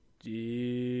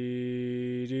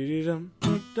Dee-dee-dee-dum,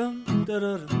 dum,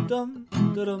 da-da-dum, dum,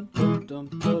 da-dum, dum,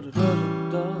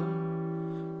 da-da-da-da.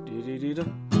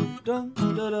 Dee-dee-dee-dum, dum,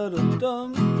 da-da-dum,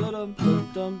 dum, da-dum,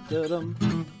 dum, da-dum.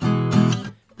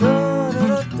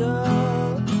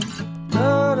 Da-da-da-da,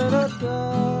 da-da-da-da,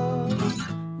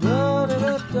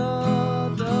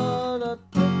 da-da-da-da,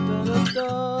 da-da-da-da-da.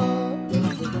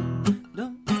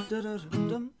 Dum, da-da-dum,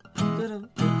 dum, da-dum,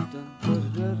 dum,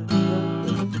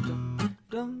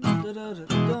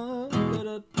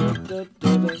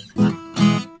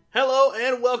 Hello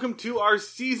and welcome to our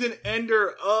season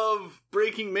ender of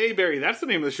Breaking Mayberry. That's the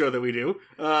name of the show that we do.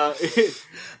 Our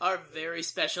very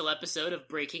special episode of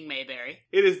Breaking Mayberry.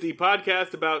 It is the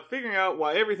podcast about figuring out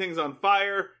why everything's on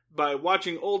fire by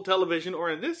watching old television, or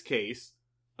in this case,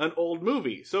 an old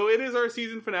movie. So it is our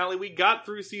season finale. We got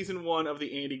through season 1 of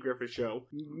the Andy Griffith Show.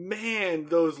 Man,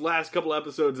 those last couple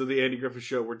episodes of the Andy Griffith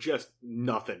Show were just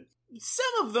nothing.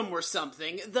 Some of them were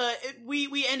something.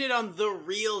 We ended on the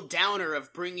real downer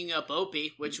of bringing up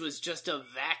Opie, which was just a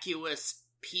vacuous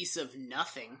piece of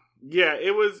nothing. Yeah,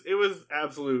 it was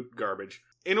absolute garbage.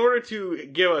 In order to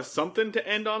give us something to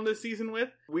end on this season with,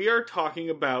 we are talking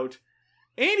about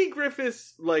Andy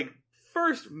Griffith's,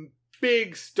 first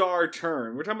big star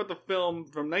turn. We're talking about the film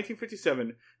from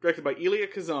 1957, directed by Elia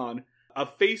Kazan, A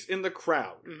Face in the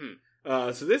Crowd. Mm-hmm.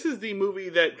 So this is the movie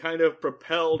that kind of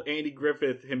propelled Andy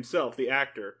Griffith himself, the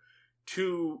actor,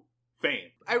 to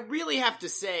fame. I really have to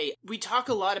say, we talk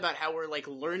a lot about how we're,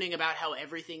 learning about how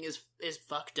everything is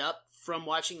fucked up from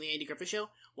watching the Andy Griffith Show.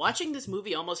 Watching this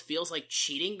movie almost feels like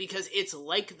cheating because it's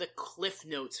like the cliff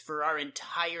notes for our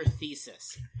entire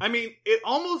thesis. I mean, it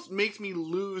almost makes me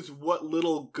lose what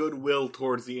little goodwill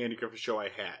towards the Andy Griffith Show I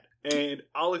had. And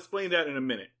I'll explain that in a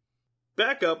minute.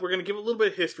 Back up, we're going to give a little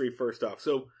bit of history first off.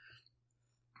 So,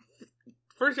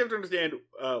 first you have to understand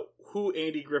who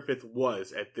Andy Griffith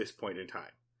was at this point in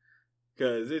time.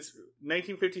 Because it's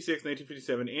 1956,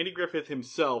 1957. Andy Griffith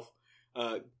himself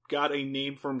got a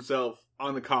name for himself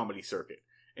on the comedy circuit.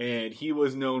 And he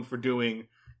was known for doing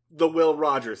the Will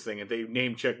Rogers thing. And they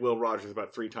name-check Will Rogers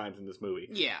about 3 times in this movie.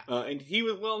 Yeah. And he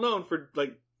was well known for,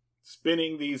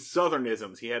 spinning these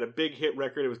Southernisms. He had a big hit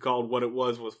record. It was called What It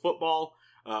Was Football,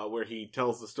 where he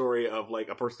tells the story of,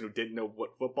 a person who didn't know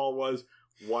what football was,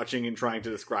 watching and trying to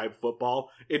describe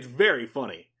football. It's very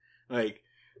funny.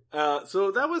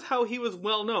 So that was how he was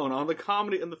well known on the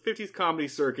 50s comedy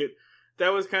circuit.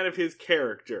 That was kind of his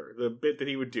character, the bit that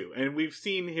he would do. And we've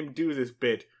seen him do this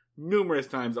bit numerous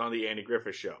times on the Andy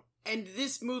Griffith Show. And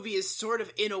this movie is sort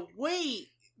of, in a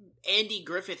way, Andy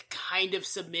Griffith kind of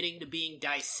submitting to being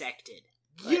dissected.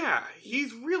 Yeah,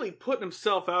 he's really putting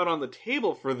himself out on the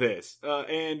table for this.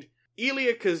 And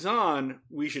Elia Kazan,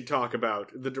 we should talk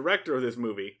about, the director of this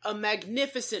movie. A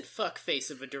magnificent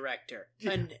fuckface of a director.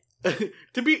 And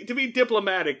to be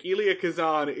diplomatic, Elia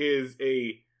Kazan is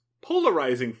a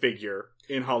polarizing figure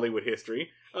in Hollywood history.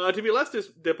 To be less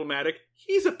diplomatic,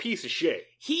 he's a piece of shit.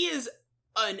 He is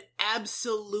an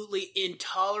absolutely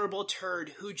intolerable turd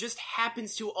who just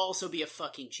happens to also be a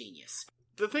fucking genius.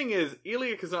 The thing is,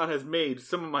 Elia Kazan has made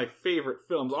some of my favorite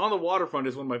films. On the Waterfront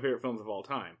is one of my favorite films of all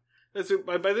time.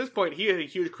 By this point, he had a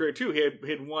huge career too. He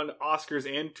had won Oscars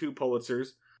and 2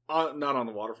 Pulitzers. Not On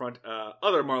the Waterfront.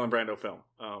 Other Marlon Brando film.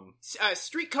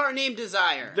 Streetcar Named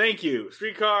Desire. Thank you.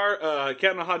 Streetcar,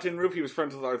 Cat on a Hot Tin Roof. He was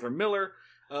friends with Arthur Miller.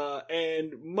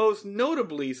 And most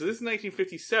notably, so this is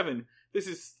 1957. This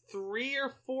is 3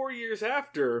 or 4 years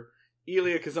after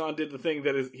Elia Kazan did the thing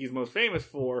that he's most famous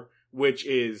for, which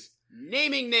is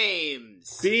naming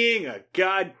names. Being a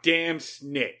goddamn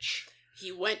snitch.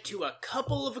 He went to a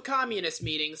couple of communist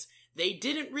meetings. They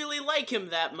didn't really like him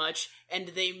that much, and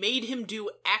they made him do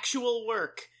actual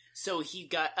work. So he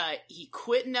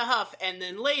quit in a huff, and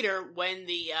then later, when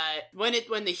the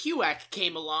HUAC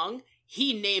came along,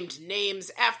 he named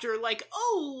names after a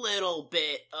little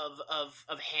bit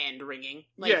of hand wringing.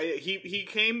 He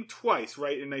came twice,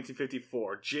 right, in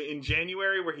 1954. In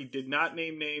January, where he did not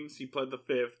name names, he pled the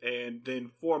 5th, and then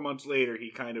 4 months later,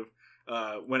 he kind of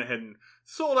went ahead and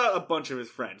sold out a bunch of his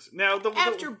friends. Now,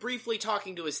 after briefly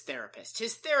talking to his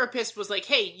therapist was like,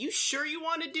 "Hey, you sure you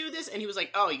want to do this?" And he was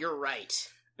like, "Oh, you're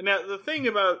right." Now, the thing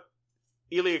about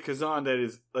Elia Kazan that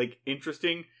is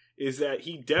interesting is that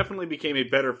he definitely became a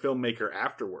better filmmaker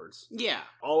afterwards. Yeah,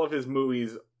 all of his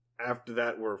movies after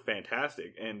that were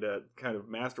fantastic and kind of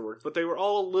masterworks, but they were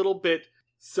all a little bit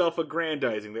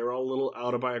self-aggrandizing. They were all a little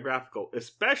autobiographical,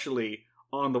 especially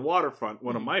On the Waterfront,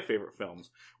 one of my favorite films,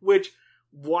 which,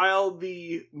 while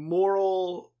the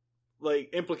moral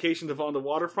implications of On the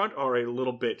Waterfront are a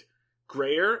little bit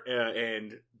grayer,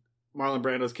 and Marlon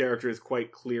Brando's character is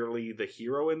quite clearly the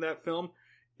hero in that film,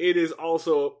 it is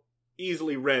also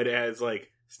easily read as,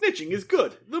 like, snitching is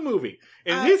good, the movie.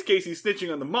 And in his case, he's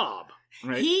snitching on the mob,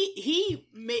 right? He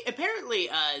apparently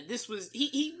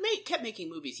kept making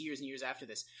movies years and years after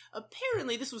this.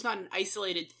 Apparently, this was not an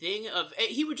isolated thing of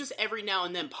he would just every now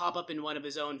and then pop up in one of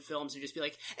his own films and just be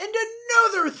like, and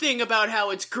another thing about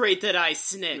how it's great that I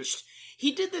snitched.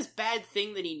 He did this bad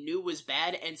thing that he knew was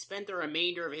bad and spent the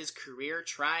remainder of his career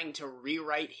trying to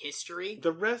rewrite history.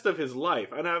 The rest of his life,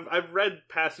 and I've read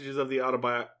passages of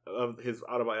his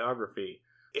autobiography.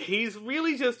 He's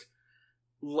really just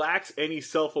lacks any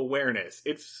self-awareness.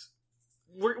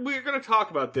 We're going to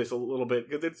talk about this a little bit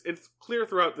because it's clear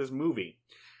throughout this movie.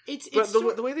 But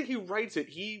the way that he writes it,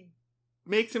 he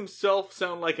makes himself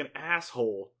sound like an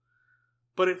asshole,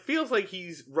 but it feels like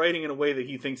he's writing in a way that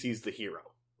he thinks he's the hero.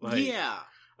 Like, yeah.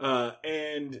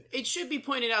 And it should be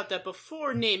pointed out that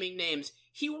before naming names,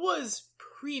 he was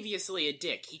previously a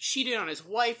dick. He cheated on his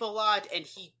wife a lot, and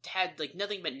he had, like,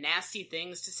 nothing but nasty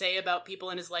things to say about people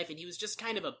in his life, and he was just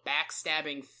kind of a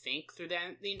backstabbing fink through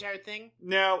the entire thing.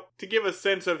 Now, to give a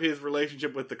sense of his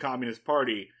relationship with the Communist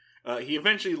Party, he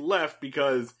eventually left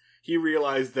because he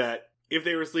realized that if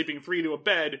they were sleeping 3 to a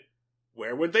bed,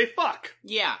 where would they fuck?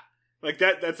 Yeah. Like,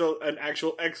 that's an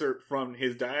actual excerpt from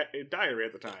his diary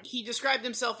at the time. He described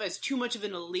himself as too much of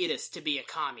an elitist to be a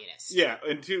communist. Yeah,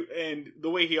 and the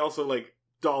way he also, like,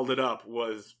 dolled it up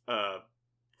was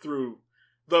through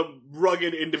the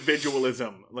rugged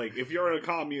individualism. Like, if you're in a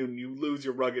commune, you lose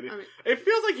your rugged... it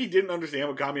feels like he didn't understand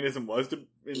what communism was to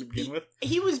begin with.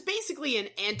 He was basically an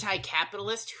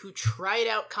anti-capitalist who tried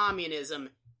out communism,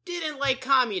 didn't like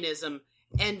communism,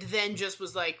 and then just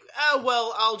was like, oh,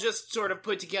 well, I'll just sort of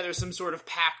put together some sort of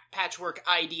patchwork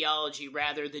ideology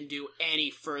rather than do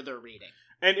any further reading.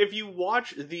 And if you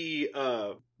watch the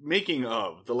making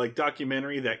of, the like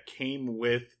documentary that came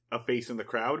with A Face in the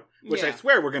Crowd, which I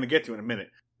swear we're going to get to in a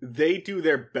minute, they do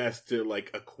their best to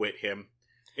like acquit him.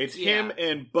 It's him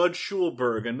and Bud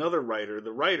Schulberg, another writer,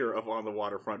 the writer of On the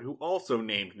Waterfront, who also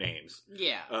named names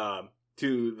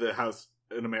to the House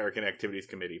Un-American Activities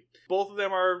Committee. Both of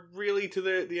them are really to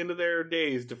the end of their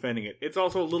days defending it. It's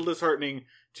also a little disheartening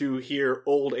to hear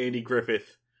old Andy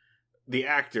Griffith, the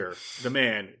actor, the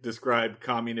man, describe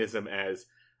communism as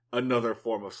another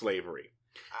form of slavery.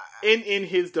 In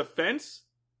his defense,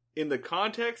 in the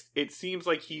context, it seems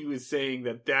like he was saying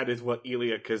that is what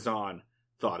Elia Kazan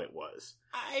thought it was.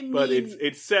 I mean, but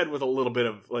it's said with a little bit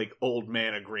of like old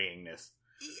man agreeingness.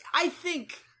 I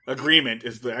think agreement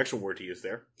is the actual word he used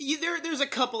there. There's a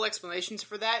couple explanations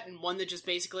for that, and one that just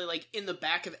basically, like, in the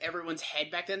back of everyone's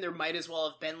head back then, there might as well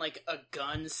have been, like, a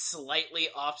gun slightly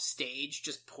off stage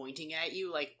just pointing at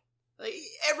you. Like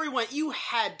everyone, you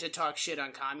had to talk shit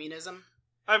on communism.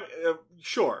 I'm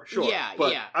sure. Yeah,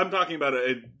 but yeah. I'm talking about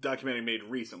a documentary made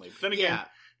recently. But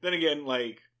then again,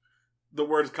 like, the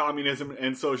words communism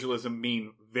and socialism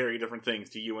mean very different things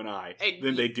to you and I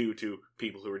than they do to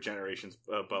people who are generations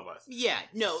above us. Yeah,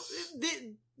 no.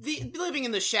 The living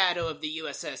in the shadow of the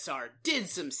USSR did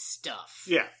some stuff.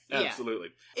 Yeah, absolutely.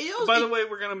 By the way,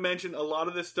 we're going to mention a lot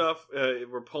of this stuff.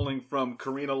 We're pulling from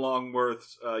Karina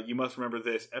Longworth's, you must remember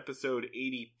this, episode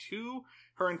 82.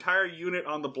 Her entire unit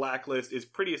on the blacklist is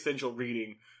pretty essential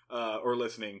reading or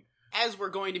listening. As we're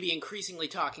going to be increasingly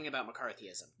talking about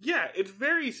McCarthyism. Yeah, it's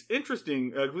very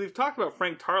interesting. We've talked about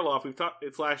Frank Tarloff. We've talked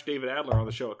 / David Adler on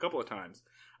the show a couple of times.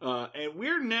 And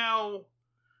we're now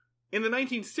in the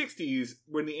 1960s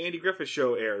when the Andy Griffith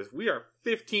Show airs. We are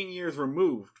 15 years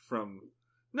removed from...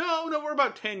 No, we're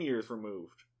about 10 years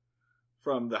removed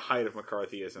from the height of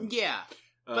McCarthyism. Yeah.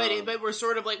 But we're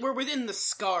sort of like, we're within the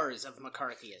scars of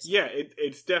McCarthyism. Yeah,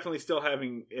 it's definitely still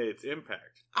having its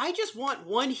impact. I just want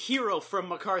one hero from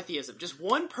McCarthyism. Just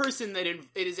one person that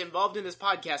is involved in this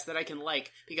podcast that I can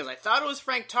like. Because I thought it was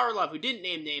Frank Tarloff, who didn't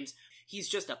name names. He's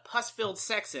just a pus-filled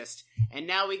sexist. And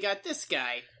now we got this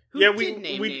guy who did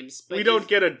name names. But we don't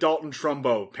get a Dalton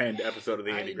Trumbo penned episode of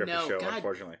the Andy Griffith Show, God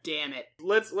unfortunately. Damn it.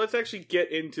 Let's actually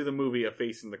get into the movie A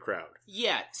Face in the Crowd.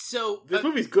 Yeah, so... This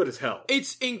movie's good as hell.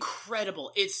 It's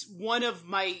incredible. It's one of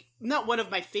my... Not one of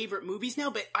my favorite movies now,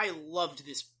 but I loved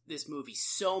this movie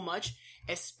so much.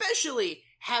 Especially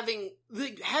having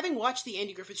watched the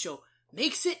Andy Griffith Show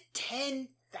makes it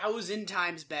 10,000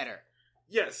 times better.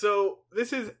 Yeah, so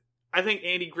this is, I think,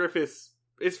 Andy Griffith's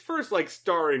his first, like,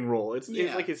 starring role. It's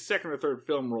like his second or third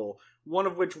film role, one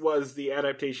of which was the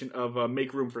adaptation of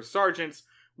Make Room for Sergeants,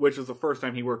 which was the first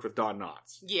time he worked with Don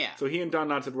Knotts. Yeah. So he and Don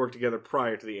Knotts had worked together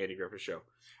prior to the Andy Griffith Show.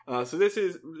 So this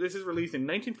is released in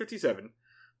 1957,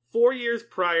 4 years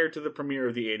prior to the premiere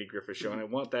of the Andy Griffith Show, and I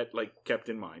want that, like, kept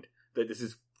in mind, that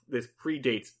this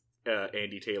predates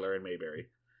Andy Taylor and Mayberry.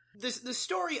 The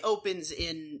story opens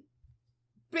in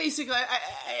basically,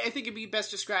 I think it'd be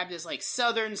best described as like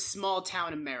Southern small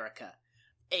town America.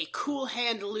 A Cool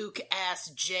Hand Luke-ass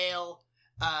jail.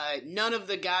 None of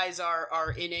the guys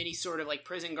are in any sort of like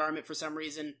prison garment for some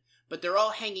reason, but they're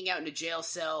all hanging out in a jail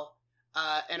cell.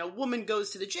 And a woman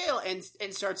goes to the jail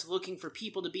and starts looking for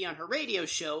people to be on her radio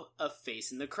show, A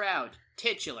Face in the Crowd,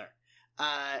 titular,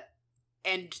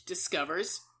 and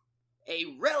discovers a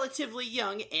relatively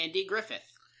young Andy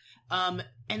Griffith. And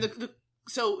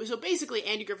so basically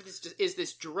Andy Griffith is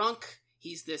this drunk.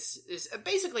 He's this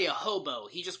basically a hobo.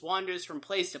 He just wanders from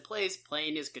place to place,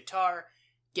 playing his guitar,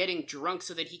 getting drunk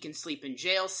so that he can sleep in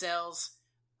jail cells,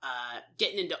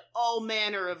 getting into all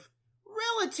manner of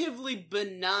relatively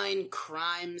benign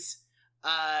crimes,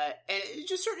 and it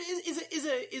just sort of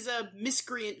is a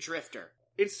miscreant drifter.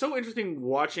 It's so interesting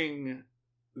watching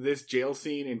this jail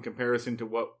scene in comparison to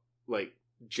what like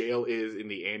jail is in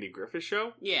the Andy Griffith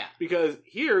Show. Yeah, because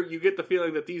here you get the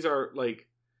feeling that these are like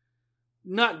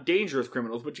not dangerous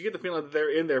criminals, but you get the feeling that they're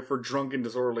in there for drunken,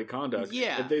 disorderly conduct.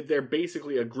 Yeah, they're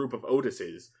basically a group of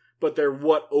Otises, but they're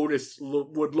what Otis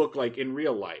would look like in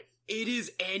real life. It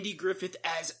is Andy Griffith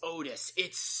as Otis.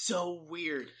 It's so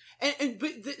weird.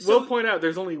 We'll point out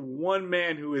there's only one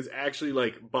man who is actually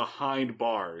like behind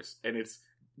bars, and it's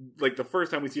like the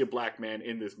first time we see a black man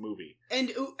in this movie.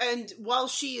 And while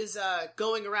she is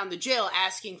going around the jail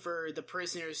asking for the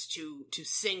prisoners to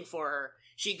sing for her,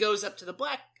 she goes up to the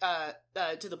black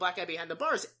guy behind the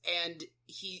bars, and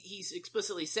he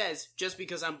explicitly says, "Just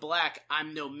because I'm black,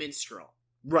 I'm no minstrel."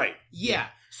 Right. Yeah.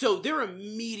 So they're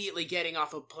immediately getting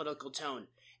off a political tone.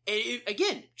 And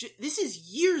again, this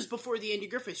is years before the Andy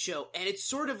Griffith Show, and it's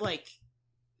sort of like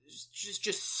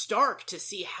just stark to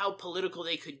see how political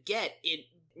they could get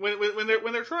when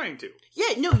they're trying to.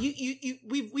 Yeah, no,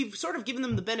 we've sort of given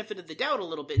them the benefit of the doubt a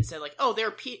little bit and said like, oh,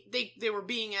 they were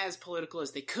being as political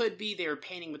as they could be. They were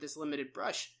painting with this limited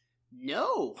brush.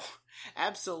 No,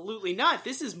 absolutely not.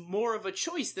 This is more of a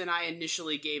choice than I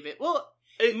initially gave it. Well,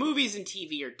 movies and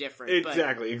TV are different.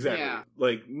 Exactly. Yeah.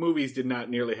 Like, movies did not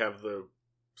nearly have the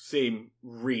same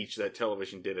reach that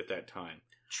television did at that time.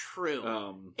 True.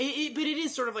 But it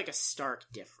is sort of like a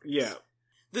stark difference. Yeah.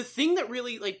 The thing that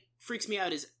really, like, freaks me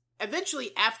out is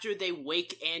eventually after they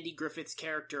wake Andy Griffith's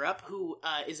character up, who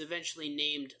is eventually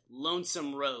named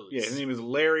Lonesome Rhodes. Yeah, his name is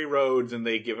Larry Rhodes, and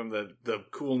they give him the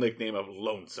cool nickname of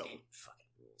Lonesome.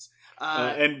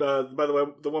 And by the way,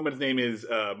 the woman's name is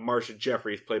Marcia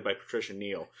Jeffries, played by Patricia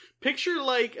Neal. Picture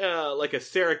like a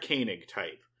Sarah Koenig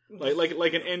type,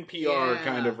 like an NPR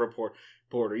kind of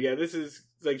reporter. Yeah, this is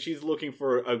like she's looking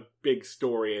for a big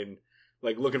story and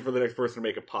like looking for the next person to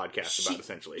make a podcast about.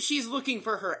 Essentially, she's looking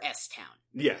for her S-Town.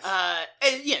 Yes.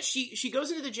 And yeah, she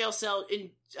goes into the jail cell and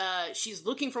she's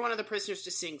looking for one of the prisoners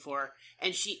to sing for,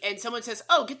 and someone says,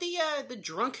 "Oh, get the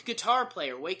drunk guitar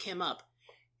player, wake him up,"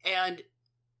 and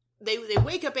They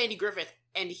wake up Andy Griffith,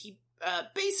 and he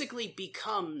basically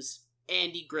becomes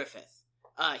Andy Griffith.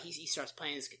 He starts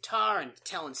playing his guitar and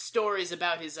telling stories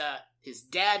about his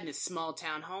dad and his small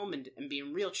town home and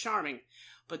being real charming.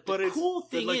 But the cool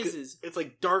thing is it's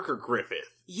like darker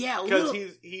Griffith. Yeah, because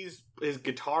his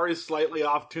guitar is slightly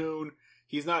off tune.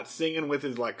 He's not singing with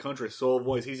his like country soul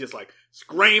voice. He's just like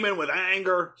screaming with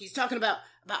anger. He's talking about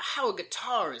how a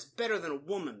guitar is better than a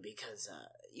woman because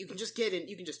you can just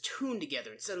tune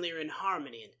together and suddenly you're in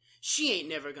harmony, and she ain't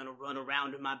never gonna run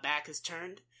around when my back is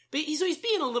turned. But he's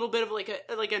being a little bit of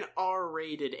like an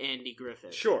R-rated Andy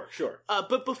Griffith. Sure.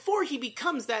 But before he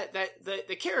becomes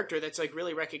the character that's like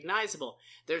really recognizable,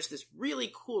 there's this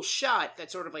really cool shot that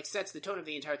sort of like sets the tone of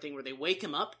the entire thing where they wake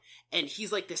him up and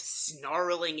he's like this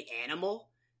snarling animal.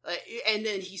 And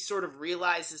then he sort of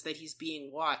realizes that he's being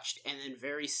watched and then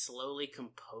very slowly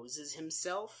composes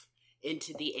himself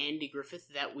into the Andy Griffith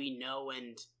that we know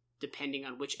and, depending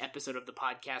on which episode of the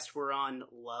podcast we're on,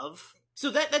 love.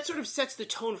 So that sort of sets the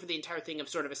tone for the entire thing of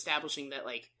sort of establishing that,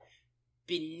 like,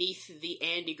 beneath the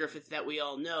Andy Griffith that we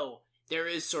all know, there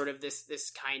is sort of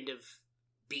this kind of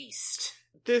beast.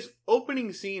 This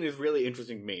opening scene is really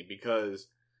interesting to me because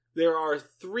there are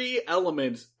 3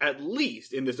 elements, at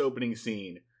least, in this opening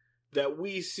scene that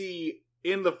we see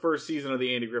in the first season of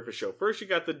the Andy Griffith Show. First, you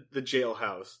got the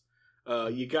jailhouse.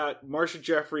 You got Marcia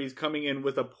Jeffries coming in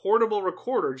with a portable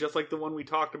recorder, just like the one we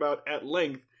talked about at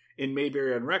length in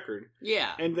Mayberry on Record.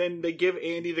 Yeah. And then they give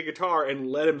Andy the guitar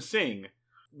and let him sing,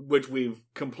 which we've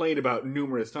complained about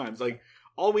numerous times. Like,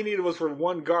 all we needed was for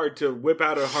one guard to whip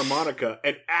out a harmonica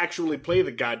and actually play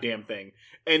the goddamn thing.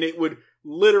 And it would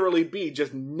literally be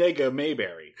just Nega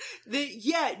Mayberry.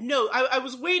 I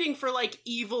was waiting for like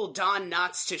evil Don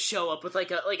Knotts to show up with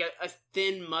like a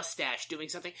thin mustache doing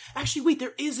something. Actually, wait,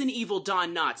 there is an evil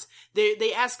Don Knotts.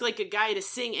 They ask like a guy to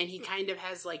sing, and he kind of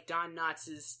has like Don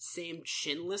Knotts' same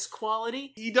chinless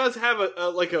quality. He does have a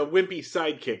wimpy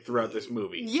sidekick throughout this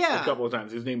movie. Yeah, a couple of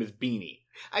times. His name is Beanie.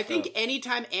 I think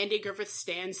anytime Andy Griffith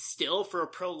stands still for a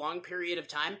prolonged period of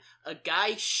time, a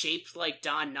guy shaped like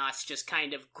Don Knotts just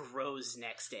kind of grows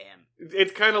next to him.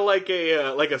 It's kind of like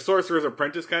a Sorcerer's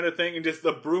Apprentice kind of thing, and just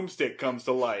the broomstick comes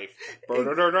to life.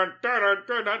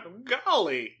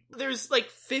 Golly! There's like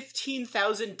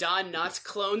 15,000 Don Knotts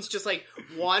clones just like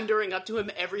wandering up to him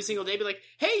every single day, be like,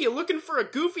 "Hey, you looking for a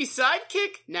goofy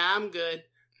sidekick? Nah, I'm good.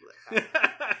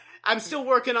 I'm still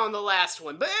working on the last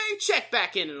one, but hey, check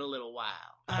back in a little while."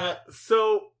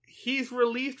 So he's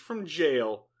released from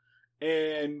jail,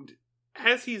 and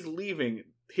as he's leaving,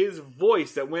 his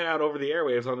voice that went out over the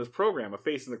airwaves on this program, A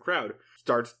Face in the Crowd,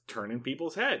 starts turning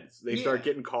people's heads. They start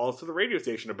getting calls to the radio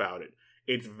station about it.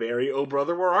 It's very "Oh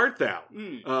Brother, Where Art Thou?"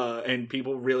 And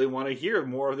people really want to hear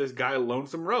more of this guy,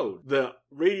 Lonesome Road. The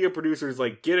radio producers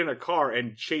like get in a car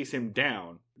and chase him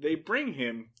down. They bring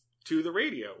him to the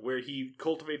radio, where he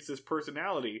cultivates this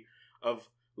personality of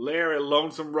Larry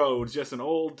Lonesome Rhodes, just an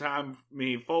old-time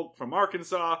folk from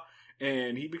Arkansas,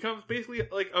 and he becomes basically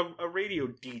like a radio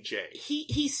DJ.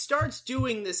 He starts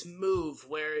doing this move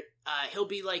where he'll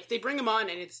be like, they bring him on,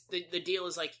 and it's the deal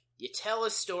is like, you tell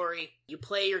a story, you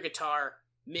play your guitar,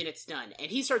 minute's done. And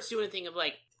he starts doing a thing of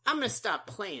like, I'm gonna stop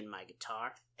playing my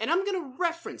guitar, and I'm gonna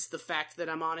reference the fact that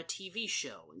I'm on a TV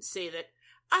show, and say that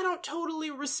I don't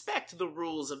totally respect the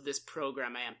rules of this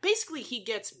program I am. Basically, he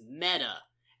gets meta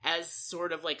as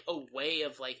sort of like a way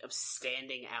of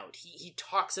standing out. He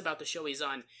talks about the show he's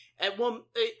on.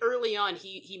 Early on,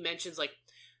 he mentions like,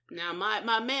 "Now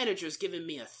my manager's giving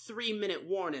me a 3-minute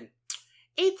warning.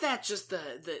 Ain't that just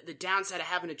the downside of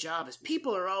having a job? Is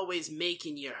people are always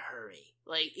making you hurry."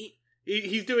 Like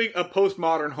he's doing a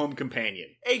postmodern Home Companion.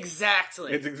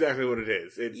 Exactly. It's exactly what it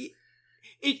is.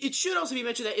 It should also be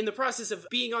mentioned that in the process of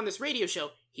being on this radio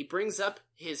show, he brings up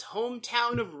his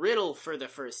hometown of Riddle for the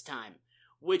first time,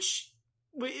 which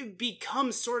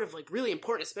becomes sort of like really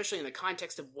important, especially in the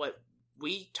context of what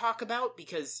we talk about,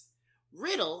 because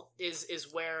Riddle is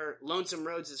where Lonesome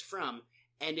Rhodes is from,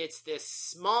 and it's this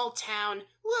small town,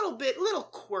 little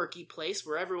quirky place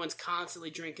where everyone's constantly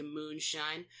drinking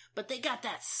moonshine, but they got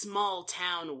that small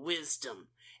town wisdom,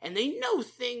 and they know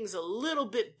things a little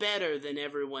bit better than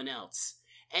everyone else.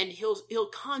 And he'll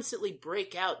constantly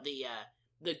break out the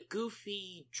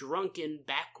goofy, drunken,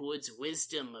 backwoods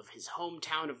wisdom of his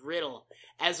hometown of Riddle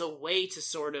as a way to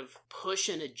sort of push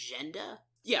an agenda.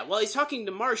 Yeah, while he's talking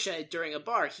to Marcia during a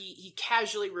bar, he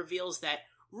casually reveals that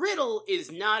Riddle is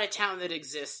not a town that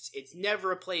exists. It's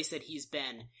never a place that he's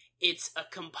been. It's a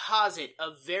composite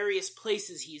of various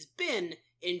places he's been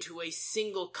into a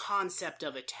single concept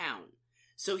of a town.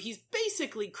 So he's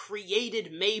basically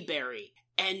created Mayberry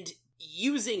and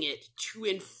using it to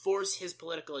enforce his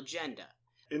political agenda.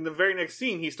 In the very next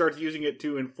scene, he starts using it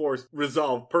to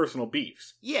resolve personal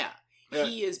beefs. Yeah.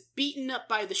 He is beaten up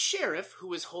by the sheriff, who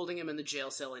was holding him in the jail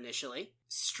cell initially,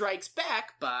 strikes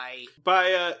back by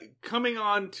coming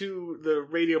on to the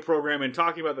radio program and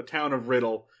talking about the town of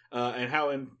Riddle, and how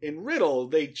in Riddle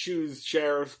they choose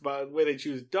sheriffs by the way they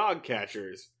choose dog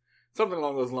catchers. Something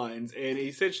along those lines. And he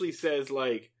essentially says,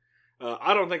 like,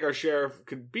 I don't think our sheriff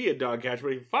could be a dog catcher,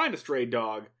 but if you find a stray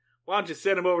dog, why don't you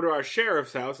send him over to our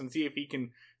sheriff's house and see if he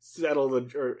can handle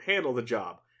the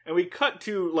job? And we cut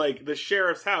to, like, the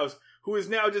sheriff's house, who has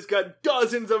now just got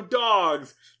dozens of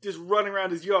dogs just running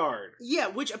around his yard. Yeah,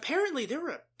 which apparently there were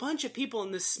a bunch of people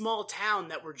in this small town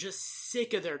that were just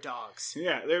sick of their dogs.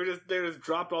 Yeah, they just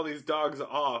dropped all these dogs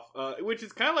off, which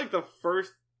is kind of like the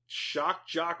first shock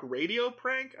jock radio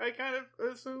prank, I kind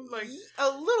of assume. Like a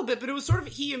little bit, but it was sort of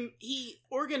he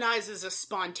organizes a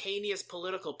spontaneous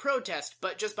political protest,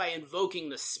 but just by invoking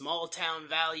the small town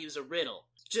values of Riddle.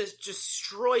 Just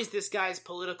destroys this guy's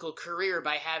political career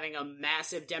by having a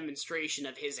massive demonstration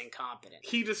of his incompetence.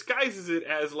 He disguises it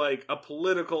as like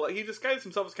he disguises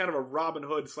himself as kind of a Robin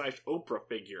Hood / Oprah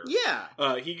figure.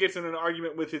 Yeah. He gets in an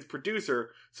argument with his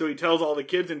producer, so he tells all the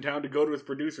kids in town to go to his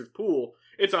producer's pool.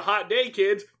 It's a hot day,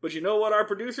 kids, but you know what our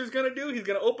producer's gonna do? He's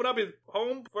gonna open up his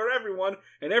home for everyone,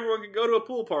 and everyone can go to a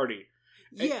pool party.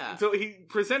 Yeah. And so he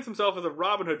presents himself as a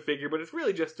Robin Hood figure, but it's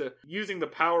really just using the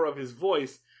power of his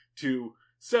voice to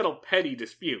settle petty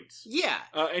disputes. Yeah.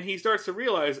 And he starts to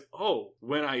realize,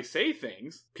 when I say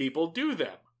things, people do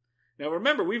them. Now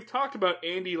remember, we've talked about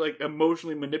Andy like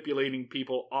emotionally manipulating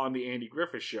people on the Andy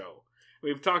Griffith Show.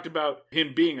 We've talked about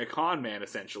him being a con man,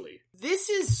 essentially. This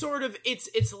is sort of,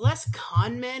 it's less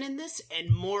con man in this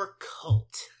and more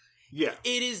cult. Yeah.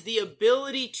 It is the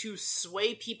ability to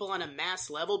sway people on a mass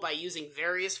level by using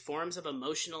various forms of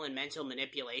emotional and mental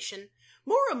manipulation.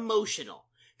 More emotional,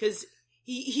 because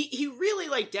he really,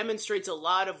 like, demonstrates a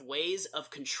lot of ways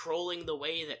of controlling the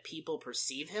way that people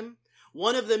perceive him.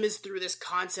 One of them is through this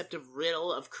concept of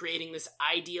Riddle, of creating this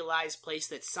idealized place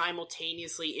that's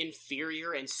simultaneously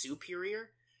inferior and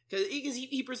superior. Because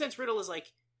he presents Riddle as,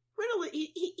 like,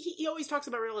 he always talks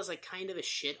about Riddle as, like, kind of a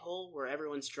shithole where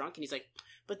everyone's drunk, and he's like,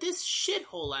 but this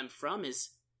shithole I'm from is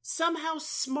somehow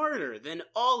smarter than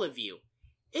all of you.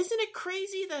 Isn't it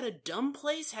crazy that a dumb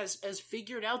place has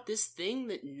figured out this thing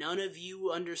that none of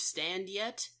you understand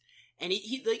yet? And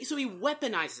so he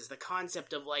weaponizes the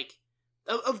concept of, like,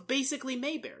 of basically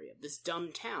Mayberry, of this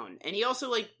dumb town. And he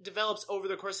also, like, develops over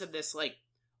the course of this, like,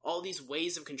 all these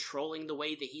ways of controlling the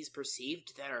way that he's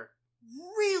perceived that are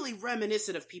really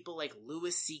reminiscent of people like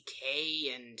Louis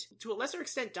C.K. and, to a lesser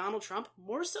extent, Donald Trump,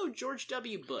 more so George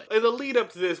W. Bush. In the lead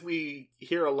up to this, we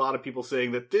hear a lot of people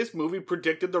saying that this movie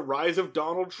predicted the rise of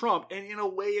Donald Trump, and in a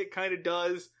way it kind of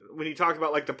does, when he talks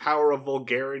about, like, the power of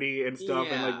vulgarity and stuff,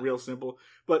 and, like, real simple.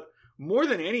 But more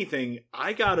than anything,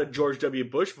 I got a George W.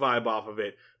 Bush vibe off of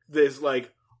it. This,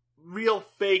 like, real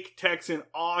fake Texan,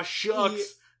 aw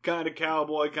shucks, kind of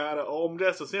cowboy, kind of, I'm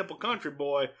just a simple country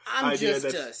boy. I'm just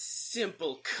a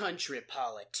simple country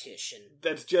politician.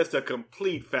 That's just a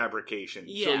complete fabrication.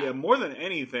 Yeah. So yeah, more than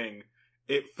anything,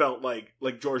 it felt like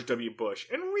George W. Bush.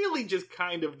 And really just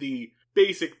kind of the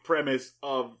basic premise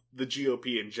of the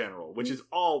GOP in general, which is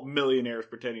all millionaires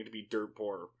pretending to be dirt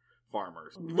poor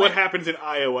farmers. Right. What happens in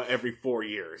Iowa every 4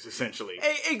 years, essentially.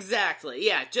 Exactly,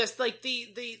 yeah. Just like the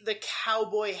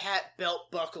cowboy hat belt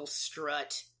buckle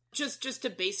strut. Just to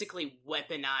basically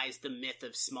weaponize the myth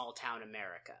of small town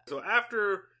America. So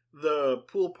after the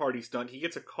pool party stunt, he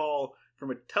gets a call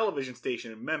from a television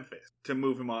station in Memphis to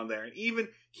move him on there. And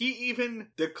he even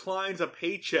declines a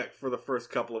paycheck for the first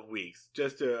couple of weeks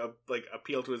just to like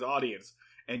appeal to his audience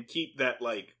and keep that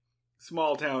like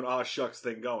small town aw shucks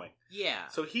thing going. Yeah.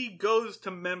 So he goes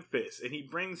to Memphis and he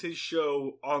brings his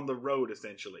show on the road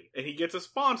essentially. And he gets a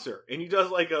sponsor and he does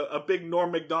like a big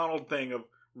Norm Macdonald thing of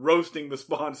roasting the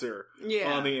sponsor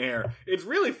on the air. It's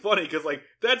really funny because, like,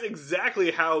 that's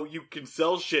exactly how you can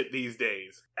sell shit these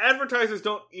days. Advertisers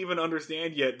don't even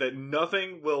understand yet that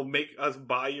nothing will make us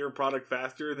buy your product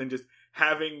faster than just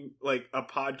having, like, a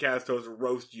podcast host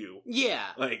roast you. Yeah.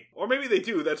 Like, or maybe they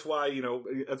do. That's why,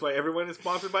 that's why everyone is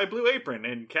sponsored by Blue Apron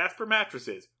and Casper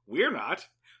mattresses. We're not.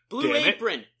 Blue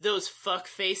Apron, those fuck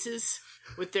faces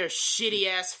with their shitty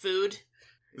ass food.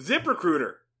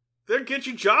 ZipRecruiter. They'll get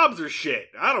you jobs or shit.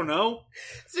 I don't know.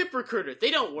 ZipRecruiter,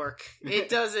 they don't work. It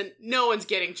doesn't. No one's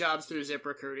getting jobs through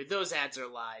ZipRecruiter. Those ads are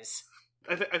lies.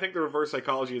 I think the reverse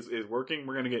psychology is working.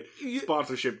 We're going to get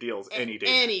sponsorship deals any day.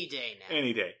 Any day now.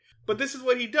 Any day. But this is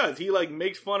what he does. He, like,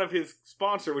 makes fun of his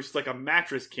sponsor, which is like a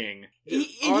mattress king,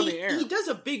 on the air. He does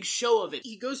a big show of it.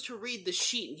 He goes to read the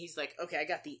sheet, and he's like, okay, I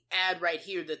got the ad right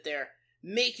here that they're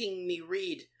making me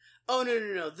read. Oh,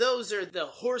 no, those are the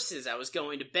horses I was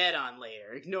going to bet on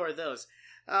later. Ignore those.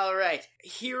 Alright,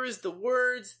 here is the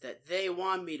words that they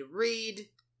want me to read.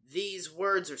 These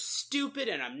words are stupid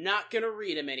and I'm not gonna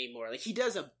read them anymore. Like, he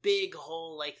does a big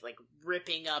whole, like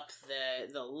ripping up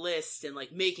the list and,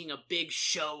 like, making a big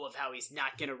show of how he's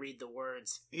not gonna read the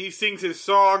words. He sings his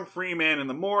song, Free Man in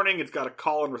the Morning. It's got a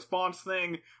call and response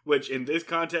thing, which in this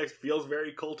context feels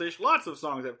very cultish. Lots of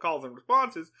songs have calls and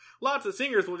responses. Lots of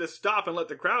singers will just stop and let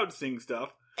the crowd sing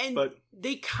stuff. And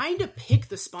they kind of pick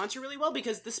the sponsor really well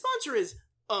because the sponsor is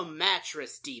a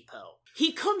mattress depot.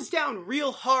 He comes down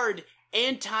real hard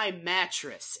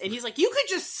anti-mattress. And he's like, you could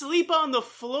just sleep on the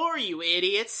floor, you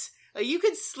idiots. You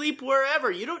could sleep wherever.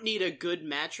 You don't need a good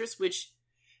mattress, which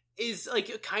is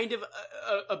like kind of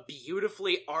a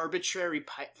beautifully arbitrary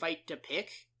fight to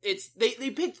pick.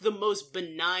 They picked the most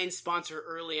benign sponsor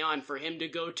early on for him to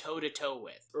go toe-to-toe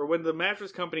with. Or when the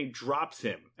mattress company drops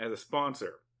him as a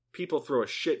sponsor, people throw a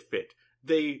shit fit.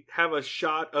 They have a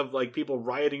shot of, like, people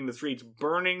rioting in the streets,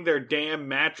 burning their damn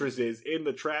mattresses in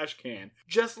the trash can.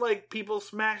 Just like people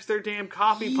smash their damn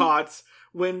coffee pots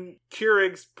when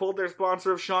Keurig's pulled their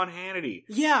sponsor of Sean Hannity.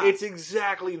 Yeah. It's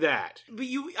exactly that. But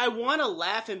I want to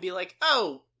laugh and be like,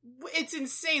 oh, it's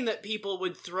insane that people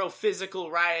would throw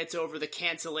physical riots over the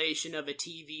cancellation of a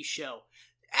TV show.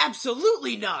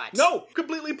 Absolutely not! No!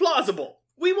 Completely plausible!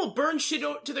 We will burn shit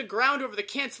to the ground over the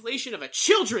cancellation of a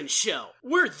children's show.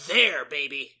 We're there,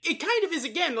 baby. It kind of is,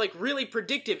 again, like, really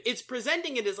predictive. It's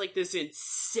presenting it as, like, this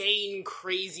insane,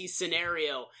 crazy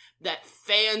scenario that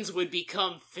fans would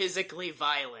become physically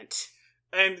violent.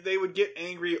 And they would get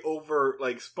angry over,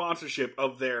 like, sponsorship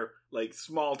of their, like,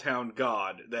 small town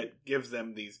god that gives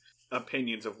them these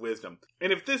opinions of wisdom.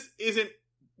 And if this isn't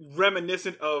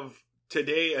reminiscent of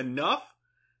today enough,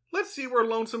 let's see where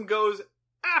Lonesome goes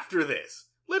after this.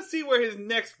 Let's see where his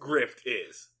next grift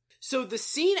is. So the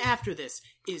scene after this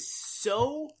is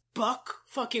so buck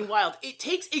fucking wild. At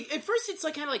first it's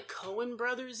like kind of like Coen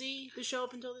Brothers-y, the show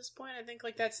up until this point. I think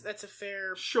like that's a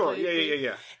fair. Sure,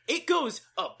 yeah. It goes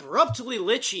abruptly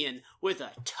Lichian with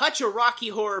a touch of Rocky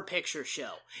Horror Picture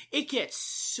Show. It gets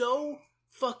so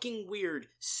fucking weird,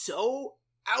 so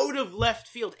out of left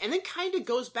field, and then kind of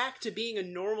goes back to being a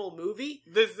normal movie.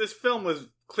 This film was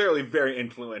clearly very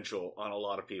influential on a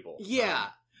lot of people. Yeah.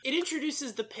 It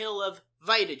introduces the pill of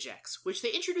Vitajex, which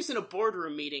they introduce in a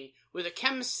boardroom meeting with a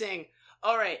chemist saying,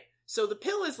 alright, so the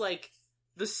pill is like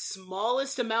the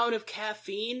smallest amount of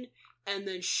caffeine and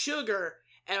then sugar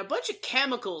and a bunch of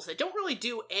chemicals that don't really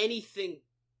do anything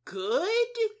good.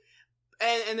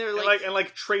 And they're like... And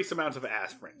trace amounts of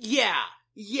aspirin. Yeah.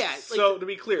 So, to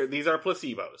be clear, these are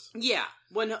placebos. Yeah.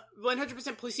 100%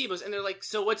 placebos. And they're like,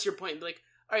 so what's your point? Like,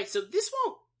 alright, so these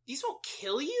won't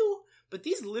kill you, but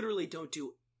these literally don't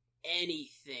do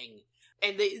anything.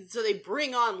 And they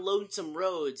bring on Lonesome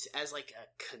Rhodes as like a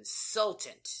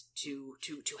consultant to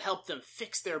help them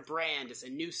fix their brand as a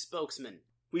new spokesman.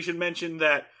 We should mention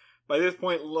that by this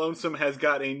point, Lonesome has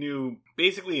got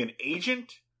basically an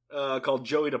agent called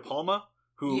Joey De Palma,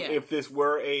 who, if this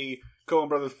were a Coen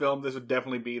Brothers film, this would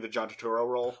definitely be the John Turturro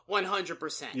role.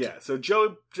 100%. Yeah, so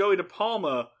Joey De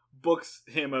Palma books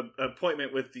him an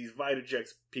appointment with these Vitajex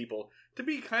people to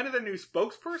be kind of the new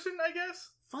spokesperson, I guess?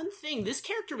 Fun thing, this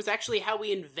character was actually how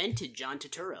we invented John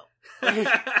Turturro.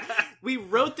 We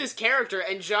wrote this character,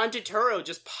 and John Turturro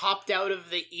just popped out of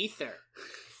the ether,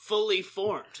 fully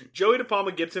formed. Joey De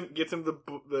Palma gets him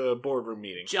the boardroom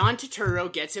meeting. John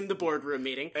Turturro gets him the boardroom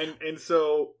meeting. And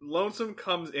so Lonesome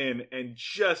comes in and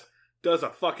just does a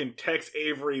fucking Tex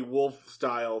Avery Wolf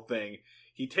style thing.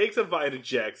 He takes a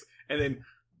Vitajex and then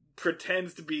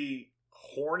pretends to be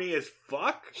horny as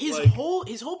fuck. His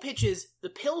whole pitch is the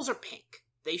pills are pink.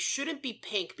 They shouldn't be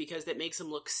pink because that makes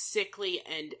them look sickly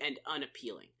and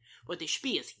unappealing. What they should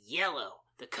be is yellow,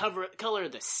 the color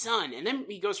of the sun. And then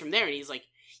he goes from there and he's like,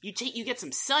 you get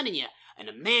some sun in you, and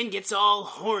a man gets all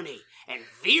horny and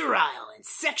virile and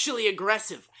sexually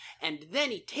aggressive. And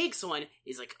then he takes one,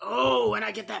 he's like, oh, and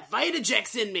I get that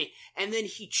Vitajex in me. And then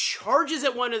he charges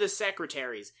at one of the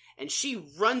secretaries, and she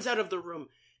runs out of the room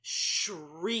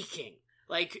shrieking.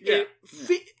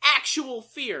 Actual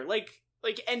fear.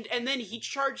 And then he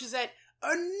charges at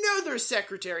another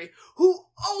secretary who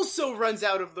also runs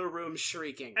out of the room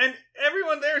shrieking. And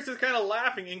everyone there is just kind of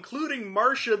laughing, including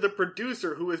Marcia, the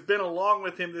producer, who has been along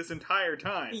with him this entire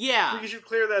time. Yeah. We should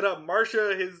clear that up.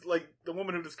 Marcia, the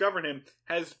woman who discovered him,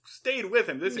 has stayed with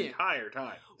him this entire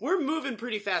time. We're moving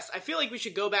pretty fast. I feel like we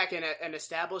should go back and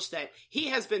establish that he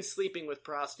has been sleeping with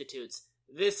prostitutes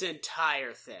this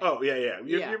entire thing. Oh, yeah.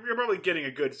 You're probably getting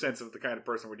a good sense of the kind of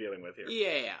person we're dealing with here.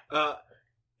 Yeah.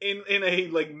 In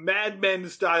a Mad Men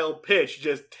style pitch,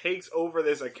 just takes over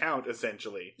this account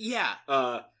essentially. Yeah.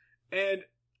 And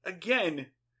again,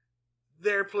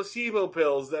 they're placebo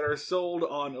pills that are sold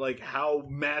on how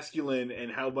masculine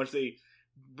and how much they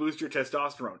boost your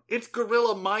testosterone. It's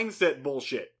gorilla mindset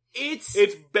bullshit.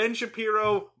 It's Ben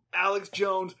Shapiro, Alex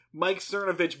Jones, Mike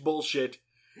Cernovich bullshit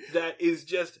that is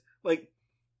just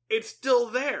it's still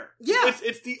there. Yeah.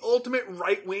 It's the ultimate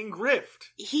right-wing grift.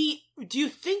 Do you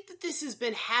think that this has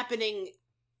been happening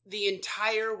the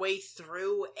entire way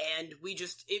through and we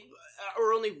just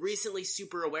are only recently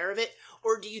super aware of it?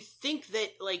 Or do you think that,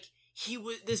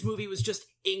 this movie was just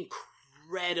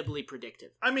incredibly predictive?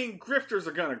 I mean, grifters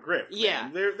are gonna grift. Yeah.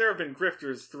 Man. There have been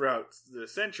grifters throughout the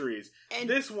centuries. And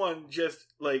this one just,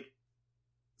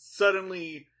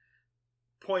 suddenly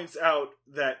points out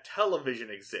that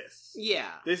television exists. Yeah.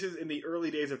 This is in the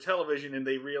early days of television, and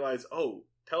they realize,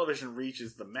 television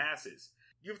reaches the masses.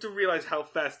 You have to realize how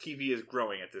fast TV is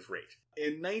growing at this rate.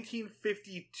 In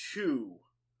 1952,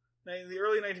 in the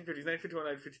early 1950s, 1951,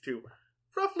 1952,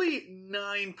 roughly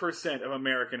 9% of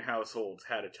American households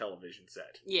had a television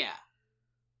set. Yeah.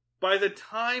 By the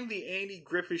time the Andy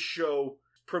Griffith Show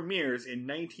premieres in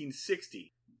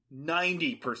 1960,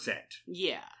 90%.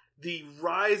 Yeah. The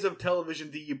rise of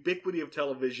television, the ubiquity of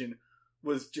television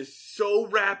was just so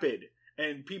rapid,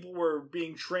 and people were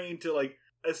being trained to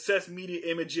assess media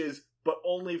images, but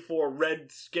only for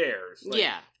red scares.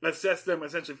 Assess them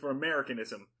essentially for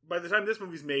Americanism. By the time this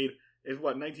movie's made, is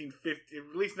 1950,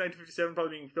 released in 1957,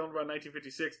 probably being filmed around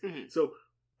 1956. Mm-hmm. So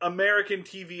American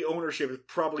TV ownership has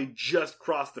probably just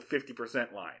crossed the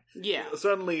 50% line. Yeah.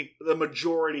 Suddenly, the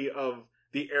majority of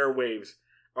the airwaves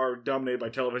are dominated by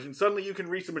television, suddenly you can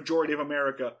reach the majority of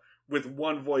America with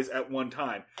one voice at one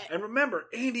time. And remember,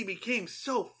 Andy became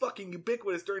so fucking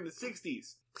ubiquitous during the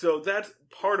 60s. So that's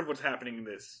part of what's happening in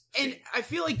this scene. And I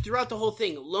feel like throughout the whole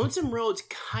thing, Lonesome Rhodes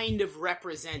kind of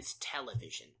represents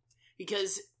television.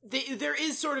 Because there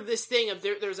is sort of this thing of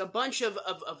there's a bunch of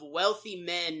wealthy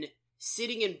men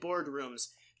sitting in boardrooms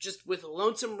just with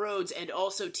Lonesome Rhodes and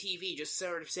also TV just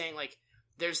sort of saying, like,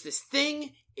 there's this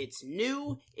thing, it's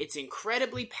new, it's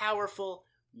incredibly powerful,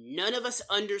 none of us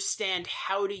understand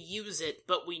how to use it,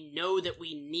 but we know that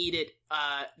we need it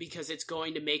because it's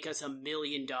going to make us $1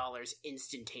 million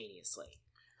instantaneously.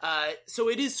 So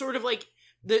it is sort of like,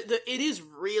 it is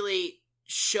really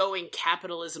showing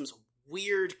capitalism's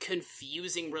weird,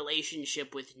 confusing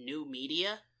relationship with new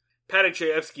media. Paddock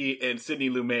Chayefsky and Sidney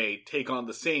Lumet take on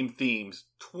the same themes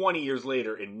 20 years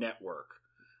later in Network,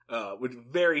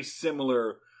 with very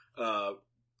similar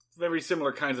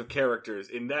kinds of characters.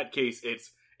 In that case,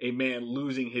 it's a man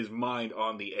losing his mind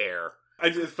on the air.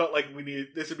 I just felt like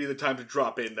this would be the time to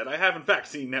drop in that I have in fact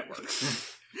seen Network.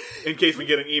 In case we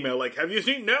get an email like, have you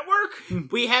seen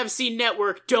Network? We have seen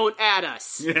Network, don't add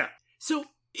us. Yeah. So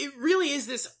it really is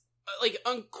this like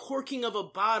uncorking of a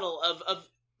bottle of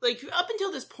like up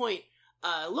until this point,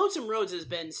 Lonesome Rhodes has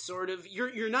been sort of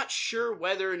you're not sure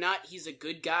whether or not he's a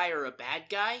good guy or a bad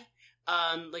guy.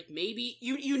 Like maybe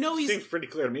you know he's seems pretty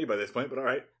clear to me by this point, but all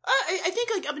right. I think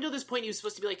like up until this point he was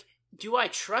supposed to be like, do I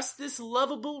trust this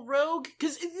lovable rogue?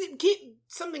 Because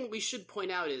something we should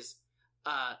point out is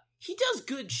he does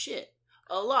good shit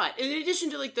a lot. In addition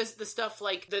to like the stuff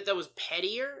like that was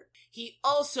pettier. He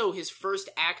also, his first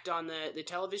act on the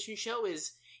television show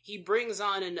is he brings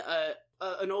on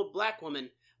an old black woman,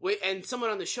 and someone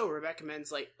on the show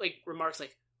recommends remarks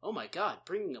like, "Oh my God,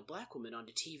 bringing a black woman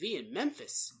onto TV in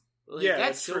Memphis,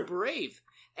 that's so true. Brave."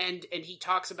 And he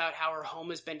talks about how her home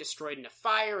has been destroyed in a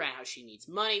fire and how she needs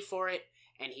money for it,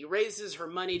 and he raises her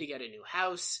money to get a new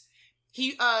house.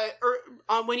 He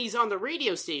when he's on the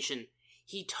radio station,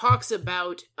 he talks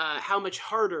about how much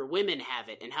harder women have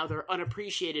it and how they're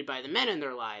unappreciated by the men in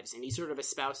their lives. And he sort of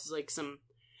espouses like some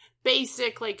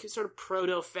basic, like sort of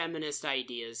proto-feminist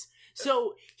ideas.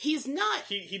 So he's not...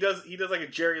 He does like a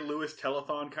Jerry Lewis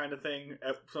telethon kind of thing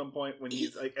at some point when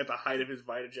he's like at the height of his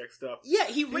Vitajex stuff. Yeah,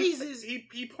 he raises...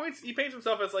 He paints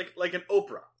himself as like an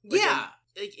Oprah.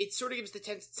 It sort of gives the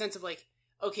sense of like,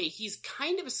 okay, he's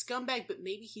kind of a scumbag, but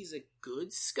maybe he's a good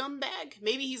scumbag?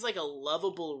 Maybe he's like a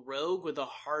lovable rogue with a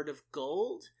heart of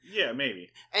gold? Yeah,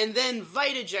 maybe. And then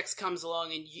Vitajex comes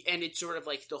along, and it's sort of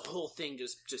like the whole thing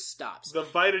just stops. The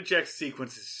Vitajex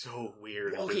sequence is so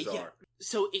weird and bizarre. Yeah.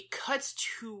 So it cuts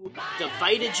to the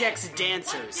Vitajex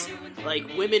dancers, like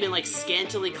women in like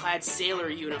scantily clad sailor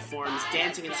uniforms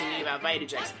dancing and singing about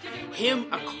Vitajex.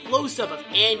 A close-up of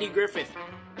Andy Griffith,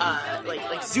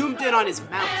 like zoomed in on his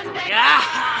mouth. Like,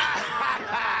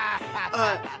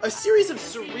 a series of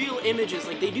surreal images.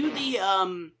 Like they do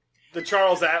the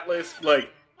Charles Atlas,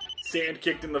 like sand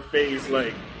kicked in the face,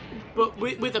 like, but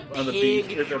with a on pig,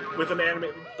 the beach, with an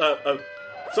anime,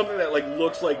 something that like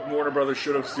looks like Warner Brothers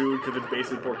should have sued because it's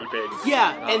basically Porky Pig.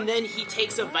 Yeah, and then he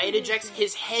takes a Vitajex,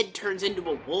 his head turns into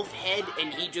a wolf head,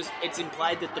 and it's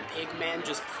implied that the pig man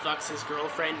just fucks his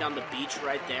girlfriend on the beach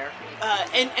right there.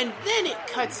 And then it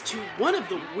cuts to one of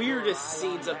the weirdest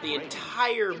scenes of the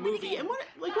entire movie, and one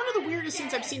of the weirdest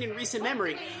scenes I've seen in recent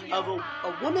memory, of a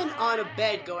woman on a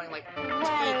bed going like, take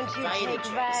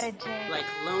Vitajex, like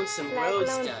Lonesome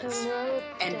Rhodes does,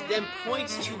 and then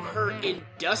points to her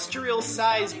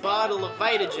industrial-sized bottle of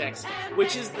Vitajex,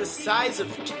 which is the size of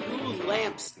 2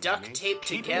 lamps duct taped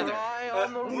together.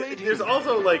 There's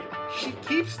also, like, she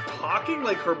keeps talking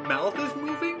like her mouth is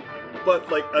moving,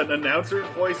 but, like, an announcer's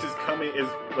voice is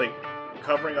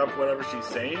covering up whatever she's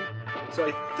saying. So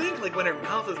I think, like, when her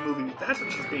mouth is moving, that's when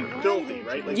she's being filthy,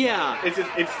 right? Like, yeah.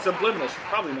 It's subliminal. She's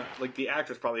probably not, like, the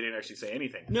actress probably didn't actually say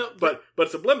anything. No. But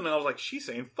subliminal, I was like, she's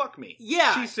saying, fuck me.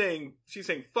 Yeah. She's saying,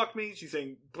 fuck me. She's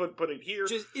saying, put it here.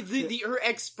 Just, her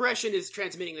expression is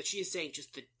transmitting that she is saying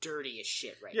just the dirtiest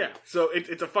shit right now. Yeah. So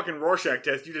it's a fucking Rorschach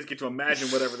test. You just get to imagine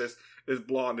whatever this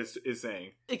blonde is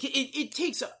saying. It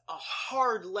takes a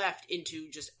hard left into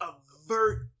just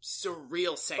overt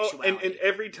surreal sexuality. And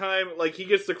every time, like, he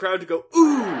gets the crowd to go,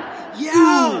 ooh!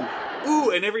 Yeah! Ooh!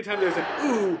 Ooh! And every time there's an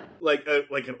ooh, like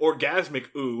an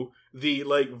orgasmic ooh, the,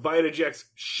 like, Vitajex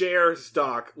share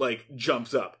stock, like,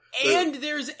 jumps up. And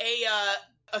there's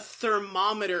a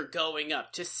thermometer going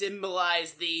up to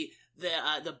symbolize the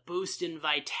boost in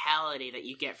vitality that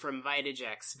you get from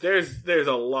Vitajex. There's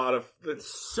a lot of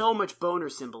so much boner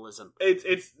symbolism.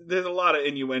 There's a lot of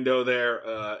innuendo there.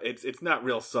 It's not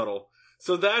real subtle.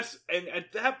 So that's, and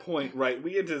at that point, right,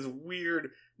 we get this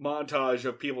weird montage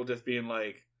of people just being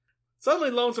like, suddenly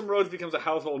Lonesome Rhodes becomes a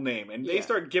household name, and they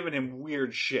start giving him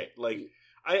weird shit. Like,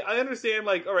 I understand,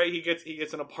 like, alright, he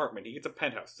gets an apartment, he gets a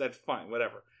penthouse, that's fine,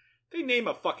 whatever. They name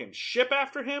a fucking ship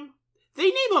after him? They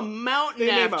name a mountain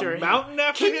after him.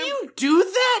 Can you do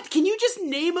that? Can you just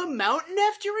name a mountain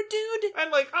after a dude?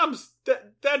 And, like,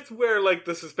 that's where, like,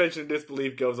 the suspension of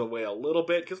disbelief goes away a little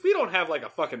bit, because we don't have, like, a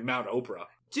fucking Mount Oprah.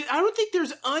 Dude, I don't think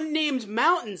there's unnamed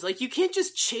mountains. Like, you can't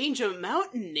just change a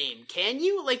mountain name, can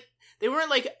you? Like, they weren't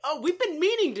like, oh, we've been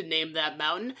meaning to name that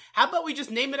mountain. How about we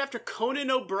just name it after Conan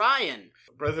O'Brien?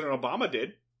 President Obama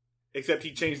did. Except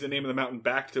he changed the name of the mountain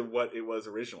back to what it was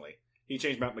originally. He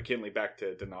changed Mount McKinley back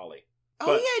to Denali.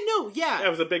 Yeah. That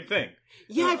was a big thing.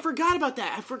 Yeah, I forgot about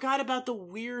that. I forgot about the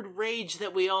weird rage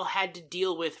that we all had to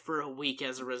deal with for a week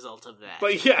as a result of that.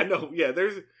 But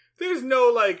there's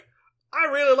no, like, I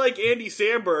really like Andy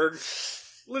Samberg.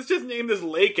 Let's just name this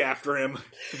lake after him.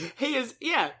 Hey, has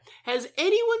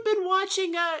anyone been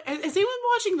watching, has anyone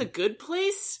watching The Good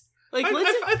Place? Like,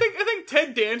 I think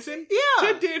Ted Danson.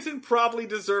 Yeah. Ted Danson probably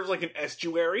deserves, like, an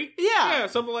estuary. Yeah. Yeah,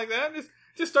 something like that.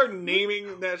 Just start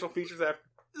naming natural features after.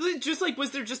 Just like,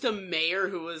 was there just a mayor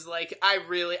who was like,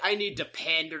 I need to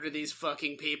pander to these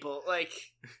fucking people? Like,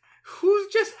 who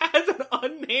just has an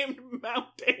unnamed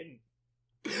mountain?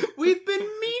 We've been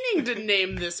meaning to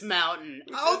name this mountain.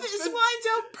 Oh, this lines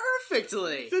out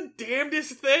perfectly. It's the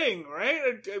damnedest thing,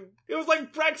 right? It was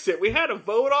like Brexit. We had a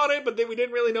vote on it, but then we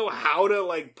didn't really know how to,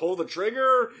 like, pull the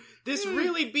trigger. This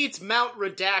really beats Mount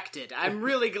Redacted. I'm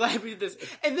really glad we did this.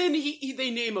 And then they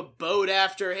name a boat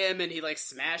after him, and he, like,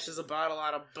 smashes a bottle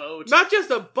on a boat. Not just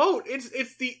a boat.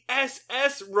 It's the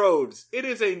SS Rhodes. It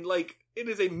is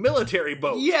a military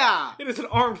boat. Yeah. It is an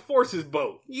armed forces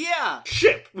boat. Yeah.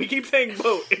 Ship. We keep saying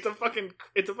boat. It's a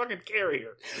fucking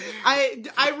carrier.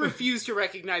 I refuse to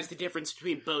recognize the difference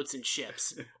between boats and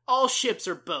ships. All ships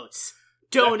are boats.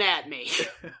 Don't at me.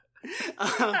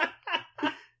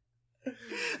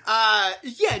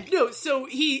 So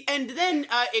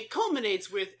it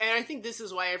culminates with, and I think this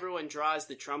is why everyone draws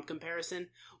the Trump comparison,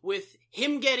 with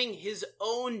him getting his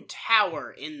own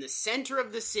tower in the center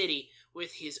of the city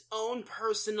with his own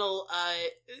personal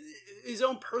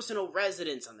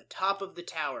residence on the top of the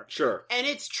tower. Sure. And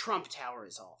it's Trump Tower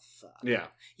is all fuck. Yeah.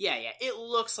 Yeah. It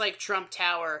looks like Trump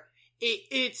Tower.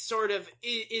 It sort of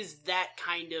is that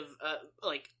kind of,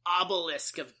 like,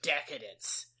 obelisk of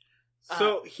decadence.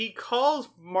 So he calls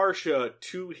Marcia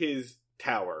to his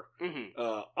tower,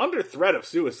 under threat of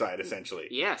suicide, essentially.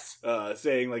 Yes.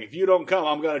 Saying, like, if you don't come,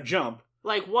 I'm gonna jump.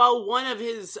 Like, while one of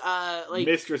his,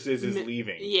 mistresses is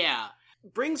leaving. Yeah.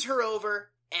 Brings her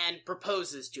over and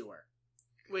proposes to her.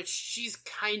 Which she's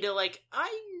kinda like,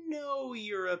 I know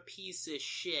you're a piece of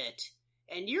shit,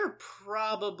 and you're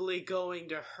probably going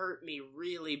to hurt me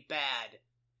really bad.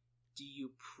 Do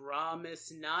you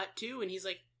promise not to? And he's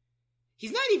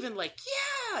not even like,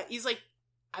 yeah! He's like,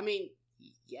 I mean,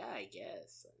 yeah, I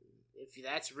guess. If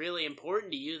that's really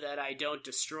important to you that I don't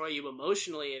destroy you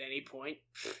emotionally at any point,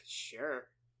 sure.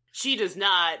 She doesn't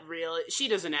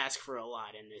ask for a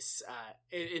lot in this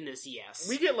yes.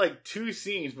 We get, like, 2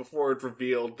 scenes before it's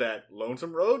revealed that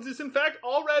Lonesome Rhodes is, in fact,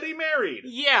 already married.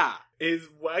 Yeah. His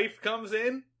wife comes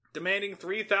in, demanding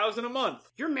 $3,000 a month.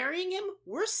 You're marrying him?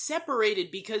 We're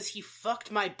separated because he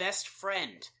fucked my best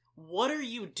friend. What are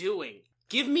you doing?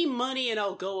 Give me money and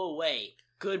I'll go away.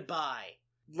 Goodbye.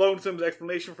 Lonesome's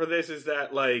explanation for this is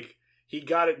that, like, he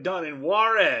got it done in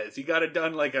Juarez. He got it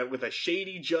done, like, with a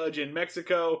shady judge in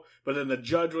Mexico, but then the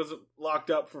judge was locked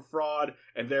up for fraud,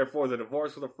 and therefore the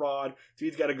divorce was a fraud, so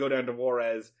he's got to go down to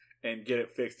Juarez and get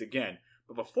it fixed again.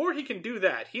 But before he can do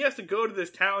that, he has to go to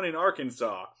this town in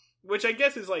Arkansas, which I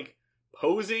guess is, like,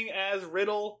 posing as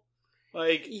Riddle.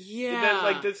 Like, yeah. That,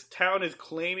 like, this town is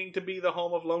claiming to be the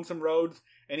home of Lonesome Rhodes,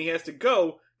 and he has to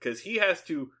go because he has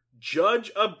to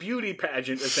judge a beauty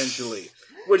pageant, essentially.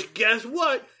 Which, guess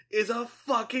what? Is a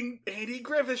fucking Andy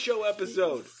Griffith Show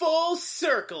episode. Full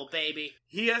circle, baby.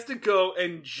 He has to go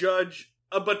and judge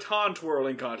a baton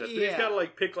twirling contest. But he's got to,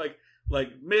 like, pick, like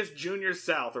Miss Junior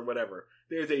South or whatever.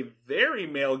 There's a very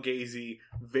male-gazy,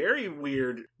 very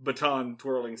weird baton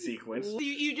twirling sequence.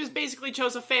 You just basically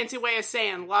chose a fancy way of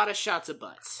saying a lot of shots of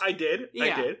butts. I did.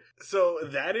 Yeah. So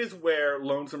that is where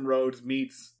Lonesome Rhodes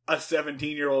meets a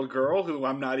 17-year-old girl who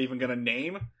I'm not even going to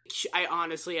name. I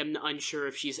honestly am unsure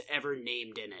if she's ever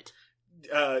named in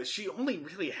it. She only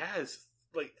really has,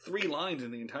 like, 3 lines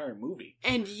in the entire movie.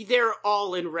 And they're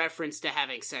all in reference to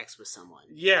having sex with someone.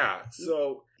 Yeah,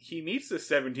 so he meets this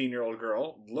 17-year-old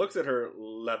girl, looks at her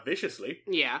lasciviously.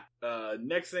 Yeah.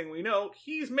 Next thing we know,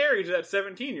 he's married to that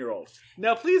 17-year-old.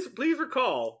 Now, please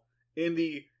recall, in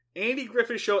the Andy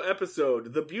Griffith Show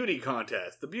episode, The Beauty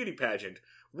Contest, the beauty pageant,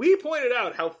 we pointed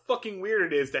out how fucking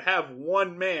weird it is to have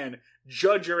one man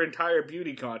judge your entire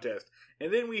beauty contest.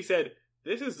 And then we said,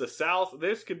 this is the South.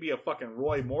 This could be a fucking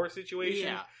Roy Moore situation.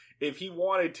 Yeah. If he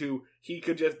wanted to, he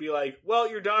could just be like, well,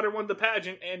 your daughter won the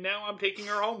pageant, and now I'm taking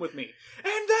her home with me.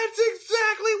 And that's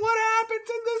exactly what happens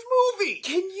in this movie!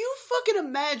 Can you fucking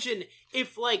imagine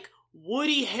if, like,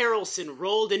 Woody Harrelson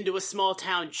rolled into a small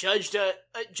town, judged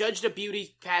a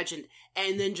beauty pageant,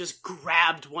 and then just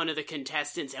grabbed one of the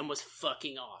contestants and was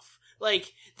fucking off?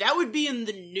 Like, that would be in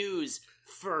the news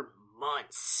for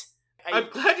months. I'm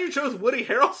glad you chose Woody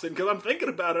Harrelson, because I'm thinking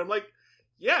about it. I'm like,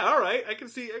 yeah, alright, I can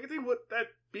see what that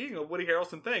being a Woody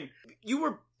Harrelson thing. You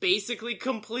were basically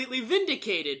completely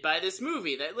vindicated by this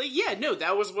movie. That, like, yeah, no,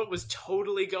 that was what was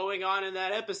totally going on in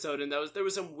that episode, and there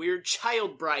was some weird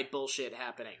child bride bullshit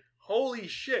happening. Holy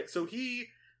shit. So he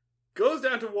goes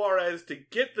down to Juarez to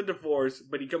get the divorce,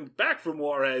 but he comes back from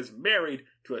Juarez married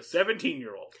to a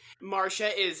 17-year-old.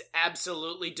 Marcia is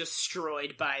absolutely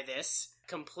destroyed by this,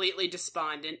 completely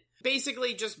despondent,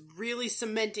 basically just really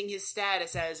cementing his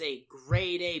status as a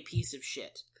grade A piece of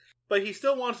shit. But he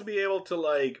still wants to be able to,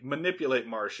 like, manipulate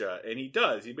Marcia, and he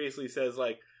does. He basically says,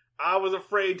 like, I was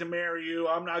afraid to marry you,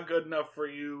 I'm not good enough for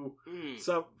you.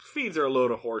 Some feeds her a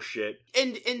load of horse shit.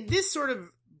 And this sort of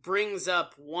brings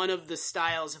up one of the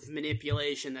styles of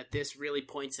manipulation that this really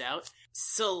points out.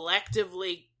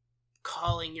 Selectively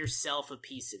calling yourself a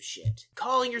piece of shit.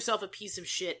 Calling yourself a piece of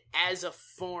shit as a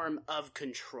form of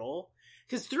control.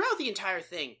 Because throughout the entire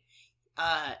thing,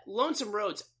 Lonesome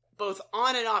Rhodes, both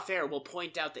on and off air, will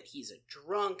point out that he's a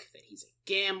drunk, that he's a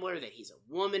gambler, that he's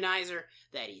a womanizer,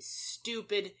 that he's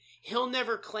stupid. He'll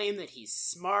never claim that he's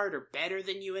smart or better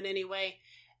than you in any way.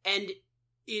 And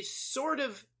is sort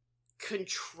of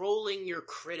controlling your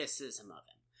criticism of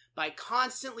him. By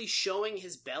constantly showing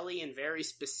his belly in very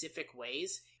specific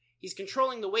ways, he's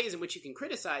controlling the ways in which you can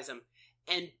criticize him,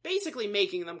 and basically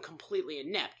making them completely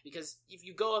inept. Because if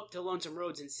you go up to Lonesome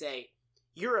Rhodes and say,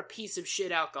 you're a piece of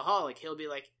shit alcoholic, he'll be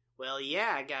like, well,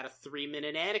 yeah, I got a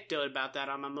 3-minute anecdote about that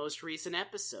on my most recent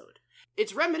episode.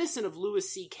 It's reminiscent of Louis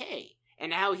C.K.,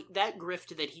 and how that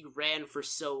grift that he ran for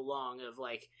so long of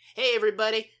like, hey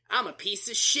everybody, I'm a piece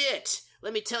of shit.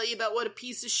 Let me tell you about what a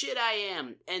piece of shit I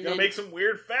am. And Gonna then make some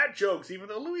weird fat jokes, even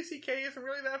though Louis C.K. isn't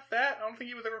really that fat. I don't think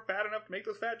he was ever fat enough to make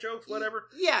those fat jokes, whatever.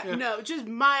 Yeah. No, just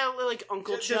mildly like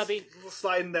Uncle Chubby. Just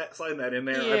sliding that in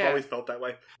there. Yeah. I've always felt that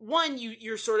way. One,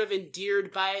 you're sort of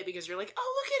endeared by it because you're like,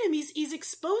 oh, look at him, he's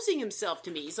exposing himself to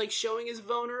me. He's like showing his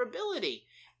vulnerability.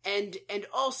 And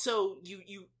also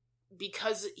you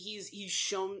because he's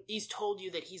told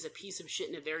you that he's a piece of shit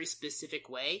in a very specific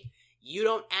way, you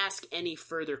don't ask any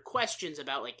further questions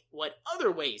about, like, what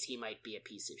other ways he might be a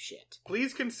piece of shit.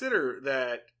 Please consider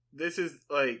that this is,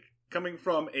 like, coming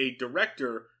from a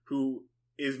director who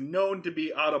is known to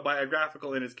be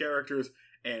autobiographical in his characters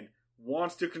and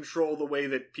wants to control the way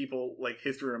that people, like,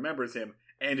 history remembers him,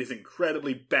 and is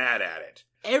incredibly bad at it.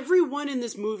 Everyone in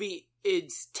this movie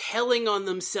is telling on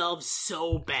themselves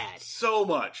so bad. So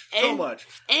much.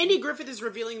 Andy Griffith is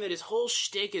revealing that his whole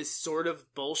shtick is sort of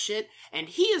bullshit, and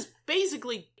he is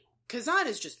basically... Kazan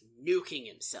is just nuking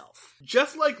himself.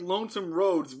 Just like Lonesome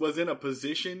Rhodes was in a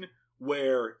position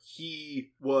where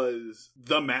he was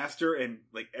the master and,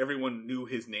 like, everyone knew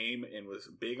his name and was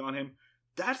big on him,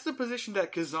 that's the position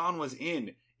that Kazan was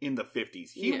in the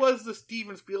 50s. He was the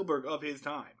Steven Spielberg of his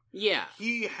time. Yeah.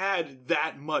 He had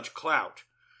that much clout.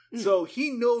 So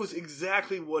he knows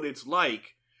exactly what it's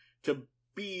like to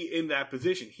be in that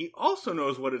position. He also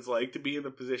knows what it's like to be in the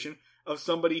position of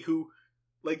somebody who,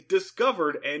 like,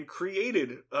 discovered and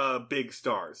created big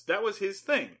stars. That was his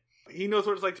thing. He knows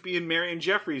what it's like to be in Marion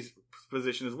Jeffries'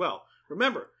 position as well.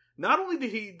 Remember, not only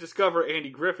did he discover Andy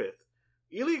Griffith,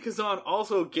 Elia Kazan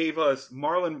also gave us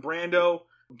Marlon Brando,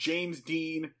 James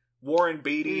Dean, Warren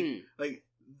Beatty. Like,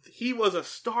 he was a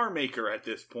star maker at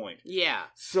this point. Yeah.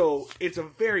 So it's a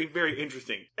very, very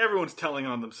interesting. Everyone's telling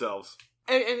on themselves.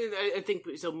 And I think,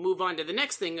 so move on to the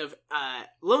next thing of,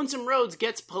 Lonesome Rhodes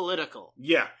gets political.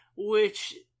 Yeah.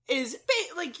 Which is,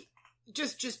 like,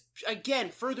 just again,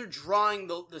 further drawing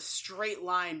the straight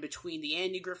line between the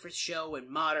Andy Griffith Show and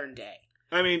modern day.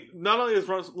 I mean, not only does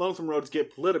Lonesome Rhodes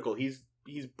get political, he's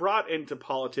brought into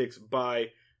politics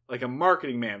by, like, a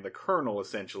marketing man, the colonel,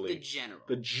 essentially.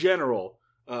 The general,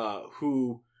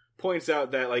 who points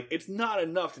out that, like, it's not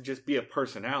enough to just be a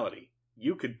personality.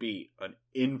 You could be an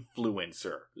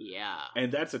influencer. Yeah.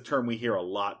 And that's a term we hear a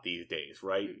lot these days,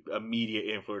 right? A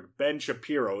media influencer. Ben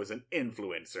Shapiro is an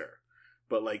influencer.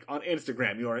 But, like, on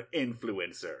Instagram, you're an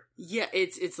influencer. Yeah,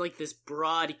 it's like this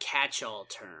broad catch-all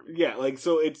term. Yeah, like,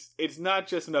 so it's not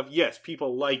just enough, yes,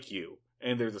 people like you,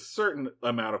 and there's a certain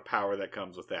amount of power that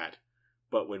comes with that.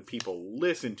 But when people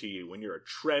listen to you, when you're a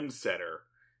trendsetter,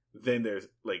 then there's,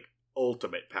 like,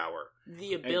 ultimate power.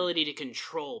 The ability to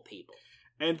control people.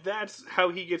 And that's how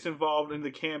he gets involved in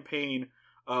the campaign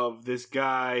of this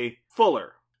guy,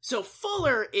 Fuller. So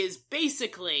Fuller is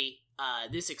basically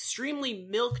this extremely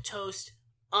milquetoast,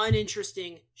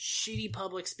 uninteresting, shitty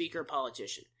public speaker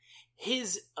politician.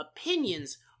 His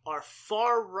opinions are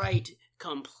far-right,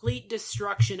 complete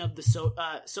destruction of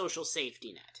the social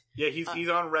safety net. Yeah, he's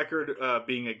on record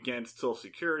being against Social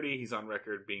Security. He's on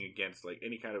record being against like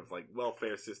any kind of like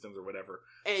welfare systems or whatever.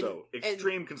 So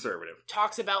extreme conservative.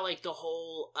 Talks about like the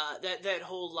whole that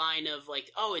whole line of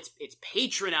like, oh, it's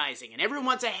patronizing and everyone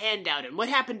wants a handout and what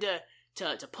happened to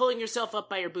pulling yourself up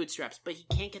by your bootstraps, but he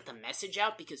can't get the message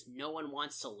out because no one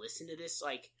wants to listen to this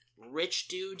like rich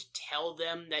dude tell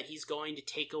them that he's going to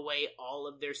take away all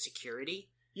of their security.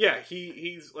 Yeah,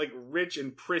 he's like rich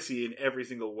and prissy in every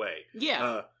single way.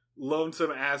 Yeah.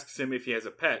 Lonesome asks him if he has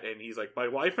a pet, and he's like, my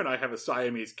wife and I have a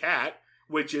Siamese cat,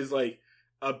 which is like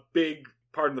a big,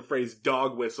 pardon the phrase,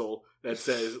 dog whistle that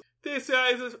says, this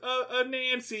guy's a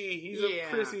Nancy, he's a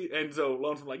prissy. And so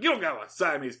Lonesome's like, you don't got a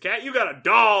Siamese cat, you got a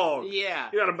dog. Yeah.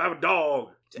 You gotta have a dog.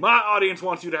 My audience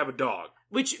wants you to have a dog.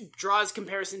 Which draws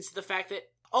comparisons to the fact that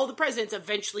all the presidents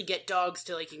eventually get dogs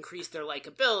to like increase their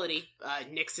likability.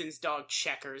 Nixon's dog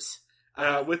Checkers.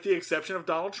 With the exception of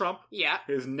Donald Trump. Yeah.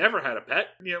 Who's never had a pet.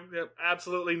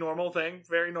 Absolutely normal thing.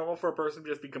 Very normal for a person to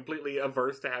just be completely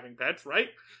averse to having pets, right?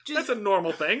 That's a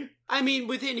normal thing. I mean,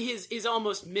 within his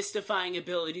almost mystifying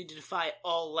ability to defy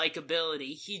all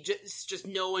likability, he just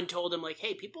no one told him, like,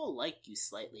 hey, people like you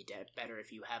slightly better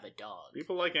if you have a dog.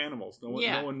 People like animals. No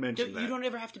one mentioned that. You don't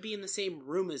ever have to be in the same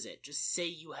room as it. Just say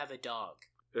you have a dog.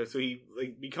 So he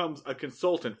becomes a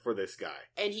consultant for this guy,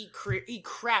 and he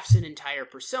crafts an entire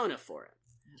persona for him.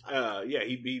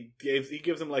 He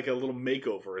gives him like a little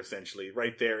makeover essentially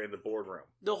right there in the boardroom.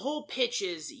 The whole pitch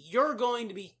is you're going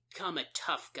to become a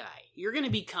tough guy. You're going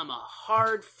to become a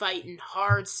hard fighting,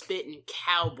 hard spitting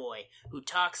cowboy who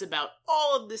talks about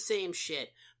all of the same shit,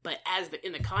 but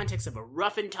in the context of a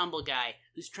rough and tumble guy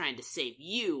who's trying to save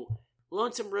you,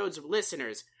 Lonesome Roads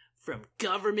listeners, from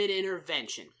government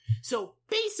intervention. So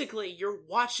basically, you're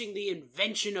watching the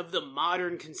invention of the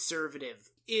modern conservative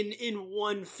in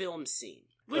one film scene.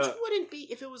 Which wouldn't be,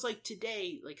 if it was like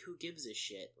today, like who gives a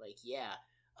shit? Like, yeah.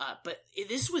 But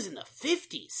this was in the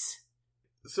 50s.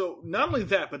 So not only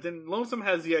that, but then Lonesome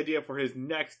has the idea for his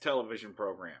next television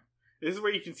program. This is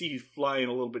where you can see he's flying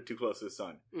a little bit too close to the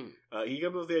sun. He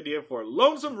comes up with the idea for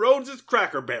Lonesome Rhodes'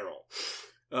 Cracker Barrel.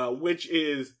 Which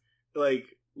is, like,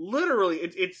 literally,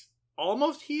 it's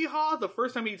almost hee-haw. The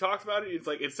first time he talks about it,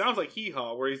 it sounds like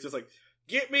hee-haw, where he's just like,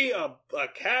 get me a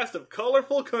cast of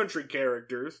colorful country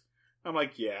characters. I'm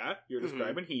like, yeah, you're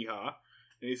describing hee-haw.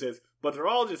 And he says, but they're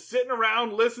all just sitting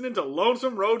around listening to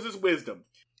Lonesome Rhodes' wisdom.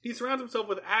 He surrounds himself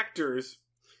with actors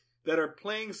that are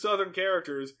playing Southern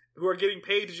characters who are getting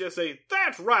paid to just say,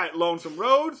 that's right, Lonesome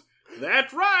Rhodes.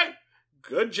 That's right.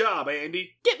 Good job,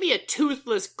 Andy. Get me a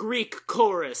toothless Greek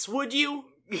chorus, would you?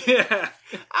 Yeah.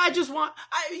 I just want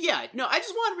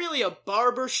really a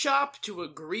barber shop to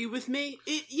agree with me.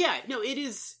 It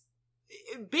is...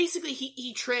 Basically,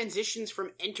 he transitions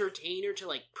from entertainer to,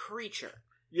 like, preacher.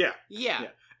 Yeah. Yeah.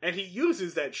 And he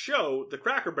uses that show, The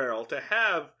Cracker Barrel, to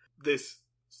have this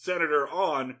senator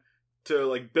on to,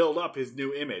 like, build up his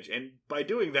new image. And by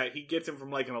doing that, he gets him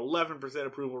from, like, an 11%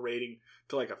 approval rating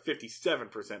to, like, a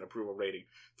 57% approval rating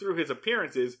through his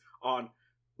appearances on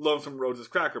Lonesome Rhodes'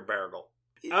 Cracker Barrel.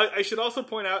 I should also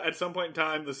point out, at some point in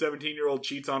time, the 17-year-old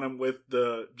cheats on him with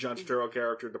the John Turturro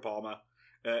character, De Palma.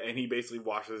 And he basically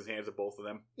washes his hands of both of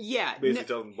them. Yeah. Basically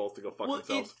tells them both to go fuck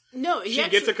themselves. She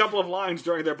gets a couple of lines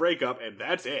during their breakup, and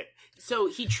that's it. So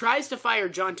he tries to fire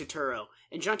John Turturro,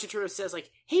 and John Turturro says, like,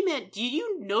 hey man, do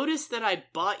you notice that I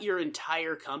bought your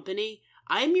entire company?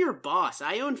 I'm your boss.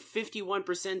 I own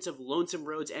 51% of Lonesome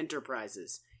Rhodes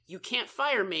Enterprises. You can't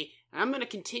fire me, and I'm going to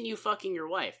continue fucking your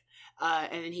wife.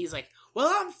 And then he's like,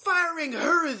 well, I'm firing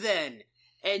her then.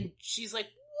 And she's like,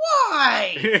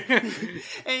 why?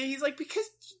 And he's like, because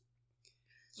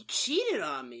you cheated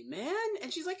on me, man.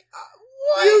 And she's like,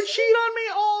 what? You cheat on me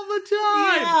all the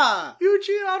time. Yeah. You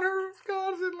cheat on her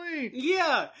constantly.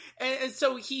 Yeah. And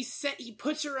so he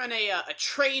puts her on a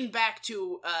train back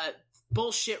to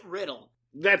bullshit Riddle.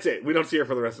 That's it. We don't see her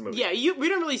for the rest of the movie. Yeah, we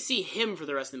don't really see him for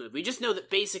the rest of the movie. We just know that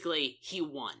basically he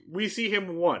won. We see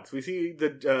him once. We see the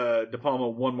De Palma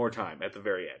one more time at the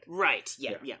very end. Right.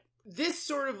 Yeah. this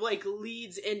sort of like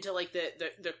leads into like the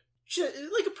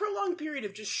like a prolonged period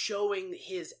of just showing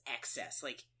his excess.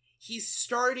 Like, he's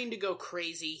starting to go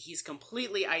crazy. He's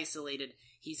completely isolated.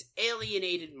 He's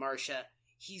alienated Marcia.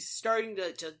 He's starting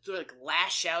to like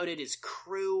lash out at his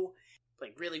crew,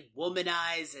 like really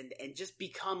womanize and just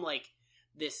become like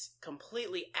this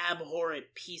completely abhorrent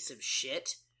piece of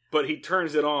shit. But he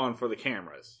turns it on for the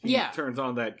cameras. He Yeah. turns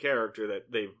on that character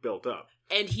that they've built up.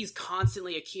 And he's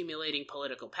constantly accumulating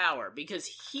political power because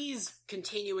he's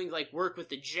continuing to like work with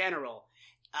the general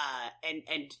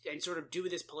and sort of do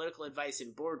this political advice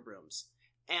in boardrooms.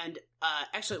 And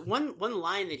actually, one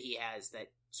line that he has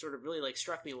that sort of really like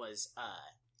struck me was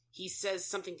he says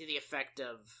something to the effect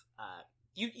of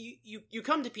you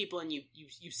come to people and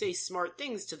you say smart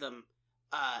things to them,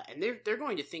 and they're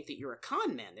going to think that you're a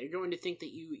con man. They're going to think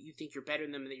that you think you're better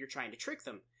than them and that you're trying to trick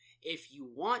them. If you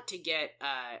want to get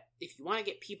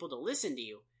people to listen to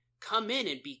you, come in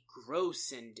and be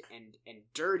gross and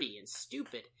dirty and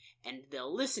stupid, and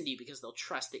they'll listen to you because they'll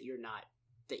trust that you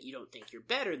don't think you're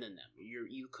better than them.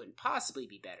 You couldn't possibly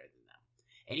be better than them.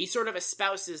 And he sort of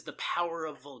espouses the power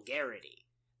of vulgarity,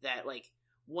 that like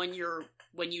when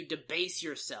you debase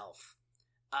yourself,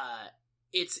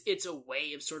 it's a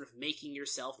way of sort of making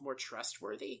yourself more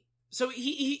trustworthy. So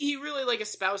he really like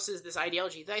espouses this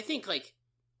ideology that I think like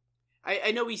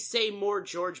I know we say more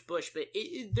George Bush, but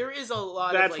there is a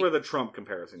lot That's of like, where the Trump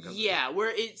comparison comes in. Yeah, where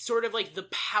it's sort of like the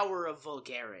power of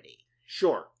vulgarity.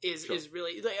 Sure. Is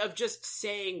really like, of just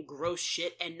saying gross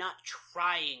shit and not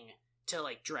trying to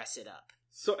like dress it up.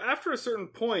 So after a certain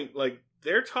point, like,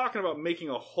 they're talking about making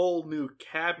a whole new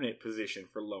cabinet position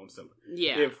for Lonesome.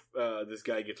 Yeah. If this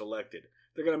guy gets elected.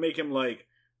 They're going to make him, like,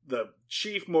 the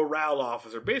chief morale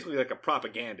officer, basically like a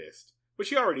propagandist. Which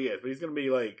he already is, but he's going to be,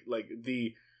 like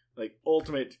the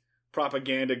ultimate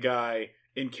propaganda guy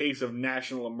in case of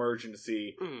national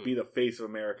emergency, be the face of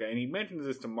America. And he mentions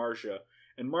this to Marcia,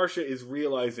 and Marcia is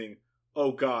realizing,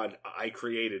 oh God, I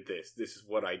created this. This is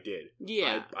what I did.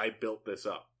 Yeah. I built this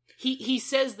up. He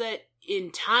says that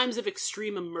in times of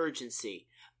extreme emergency,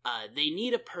 they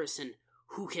need a person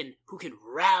who can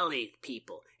rally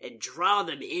people and draw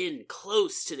them in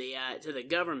close to the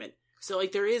government. So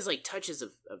like there is like touches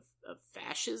of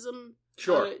fascism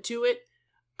to it.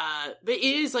 But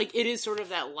it is sort of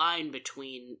that line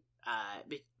between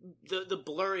the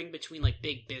blurring between like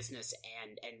big business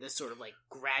and this sort of like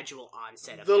gradual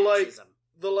onset of fascism.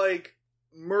 The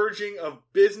merging of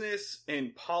business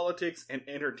and politics and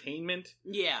entertainment.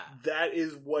 Yeah. That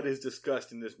is what is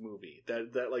discussed in this movie.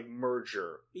 That like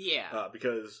merger. Yeah.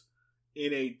 Because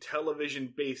in a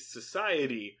television-based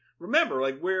society, remember,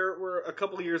 like we're a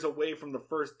couple of years away from the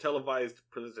first televised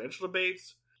presidential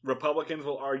debates. Republicans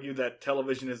will argue that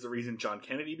television is the reason John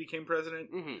Kennedy became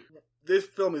president. Mm-hmm. This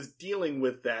film is dealing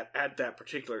with that at that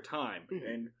particular time. Mm-hmm.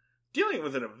 And dealing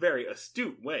with it in a very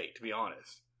astute way, to be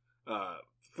honest.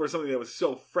 For something that was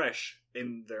so fresh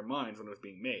in their minds when it was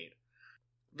being made.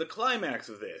 The climax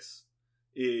of this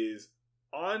is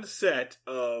on set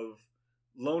of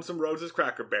Lonesome Roses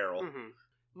Cracker Barrel.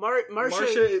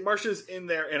 Mm-hmm. Marcia's in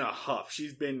there in a huff.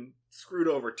 She's been screwed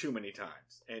over too many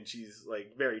times. And she's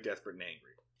like very desperate and angry.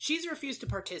 She's refused to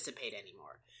participate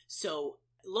anymore. So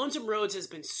Lonesome Rhodes has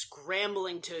been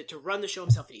scrambling to run the show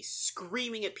himself, and he's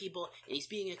screaming at people, and he's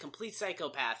being a complete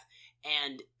psychopath.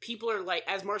 And people are like,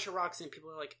 as Marcia rocks in,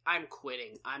 people are like, I'm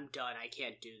quitting. I'm done. I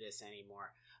can't do this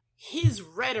anymore. His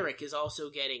rhetoric is also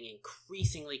getting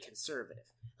increasingly conservative.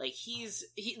 Like, he's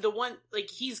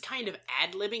kind of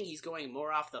ad-libbing. He's going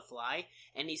more off the fly.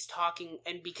 And he's talking,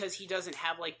 and because he doesn't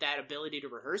have, like, that ability to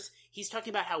rehearse, he's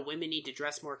talking about how women need to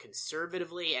dress more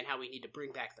conservatively and how we need to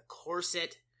bring back the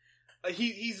corset.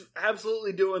 He's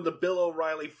absolutely doing the Bill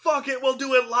O'Reilly, fuck it, we'll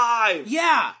do it live!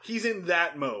 Yeah! He's in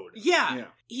that mode. Yeah!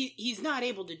 He's not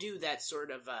able to do that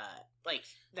sort of,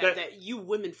 that you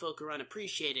women folk are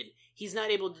unappreciated. He's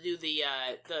not able to do the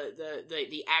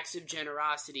acts of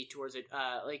generosity towards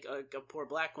a poor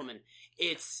black woman.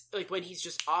 It's like when he's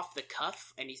just off the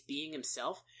cuff and he's being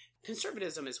himself.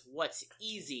 Conservatism is what's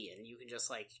easy and you can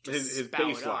just his spout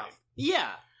it baseline. off.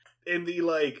 Yeah. In the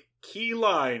key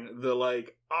line, the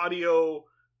audio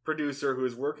producer who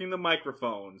is working the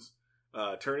microphones,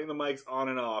 turning the mics on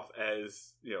and off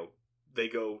as they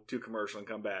go to commercial and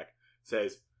come back,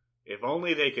 says, "If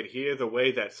only they could hear the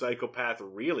way that psychopath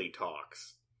really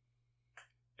talks."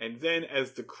 And then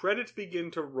as the credits begin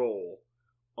to roll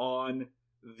on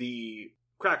the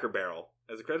Cracker Barrel,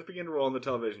 as the credits begin to roll on the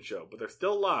television show, but they're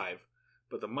still live,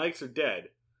 but the mics are dead,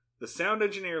 the sound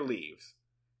engineer leaves.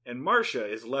 And Marcia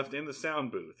is left in the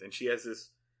sound booth, and she has this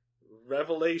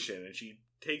revelation, and she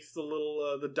takes the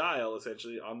little the dial,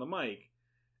 essentially, on the mic,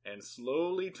 and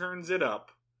slowly turns it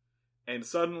up, and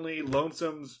suddenly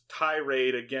Lonesome's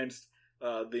tirade against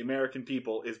the American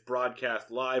people is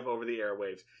broadcast live over the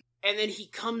airwaves. And then he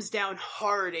comes down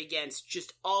hard against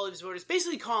just all of his voters,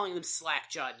 basically calling them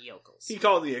slack-jawed yokels. He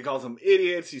calls them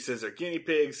idiots, he says they're guinea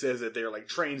pigs, says that they're like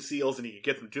trained seals and he can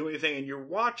get them to do anything, and you're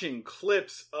watching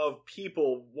clips of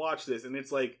people watch this, and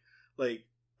it's like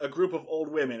a group of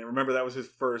old women, and remember that was his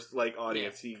first like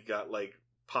audience. Yeah. He got like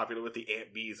popular with the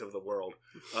Aunt Bees of the world.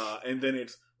 And then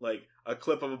it's like a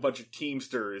clip of a bunch of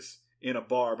Teamsters in a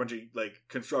bar, a bunch of like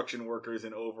construction workers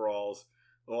in overalls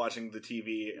watching the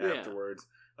TV afterwards.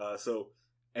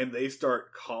 And they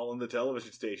start calling the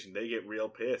television station. They get real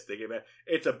pissed. They get mad.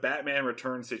 It's a Batman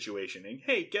Returns situation. And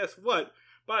hey, guess what?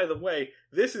 By the way,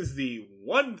 this is the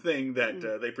one thing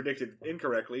that they predicted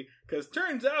incorrectly, because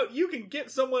turns out you can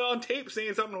get someone on tape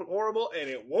saying something horrible and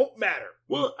it won't matter.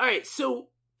 Well, all right, so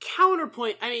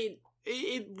counterpoint, I mean,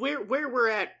 where we're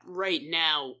at right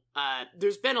now,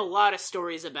 there's been a lot of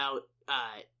stories about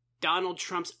Donald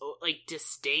Trump's like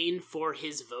disdain for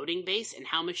his voting base and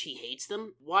how much he hates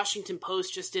them. Washington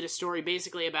Post just did a story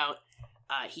basically about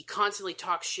he constantly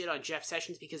talks shit on Jeff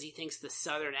Sessions because he thinks the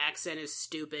Southern accent is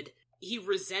stupid. He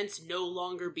resents no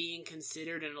longer being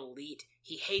considered an elite.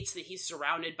 He hates that he's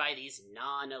surrounded by these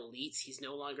non-elites. He's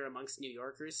no longer amongst New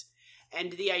Yorkers.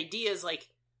 And the idea is like,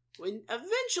 when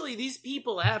eventually these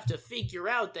people have to figure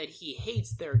out that he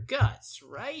hates their guts,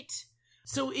 right?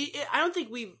 So I don't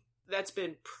think that's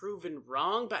been proven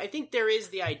wrong, but I think there is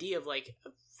the idea of like,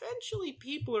 eventually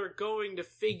people are going to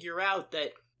figure out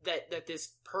that this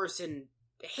person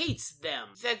hates them.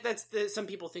 Some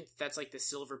people think that's like the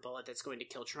silver bullet that's going to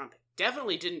kill Trump.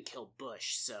 Definitely didn't kill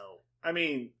Bush, so. I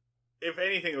mean, if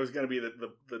anything, it was going to be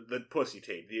the pussy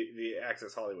tape, the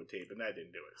Access Hollywood tape, and that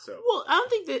didn't do it. So, well, I don't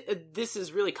think that this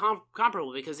is really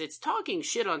comparable because it's talking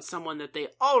shit on someone that they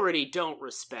already don't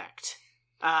respect.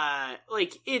 I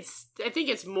think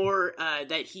it's more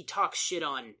that he talks shit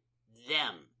on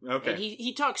them. Okay. And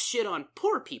he talks shit on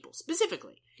poor people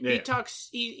specifically. Yeah.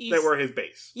 They were his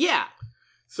base. Yeah.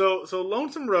 So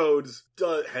Lonesome Rhodes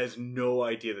has no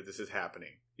idea that this is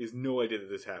happening. He has no idea that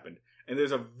this happened. And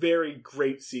there's a very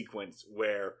great sequence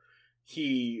where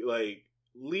he, like,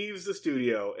 leaves the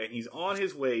studio and he's on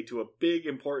his way to a big,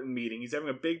 important meeting. He's having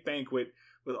a big banquet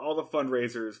with all the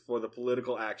fundraisers for the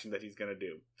political action that he's going to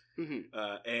do.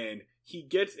 Mm-hmm. And he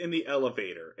gets in the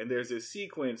elevator, and there's this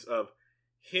sequence of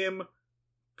him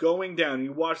going down. And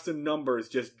you watch the numbers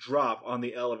just drop on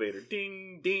the elevator.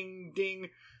 Ding, ding, ding.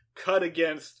 Cut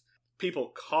against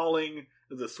people calling.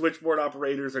 The switchboard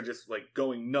operators are just like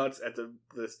going nuts at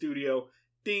the studio.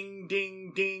 Ding,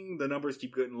 ding, ding. The numbers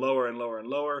keep getting lower and lower and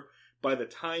lower. By the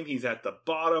time he's at the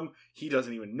bottom, he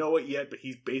doesn't even know it yet, but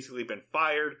he's basically been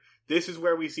fired. This is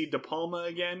where we see De Palma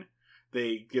again.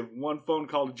 They give one phone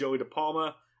call to Joey De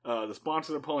Palma. The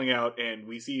sponsors are pulling out, and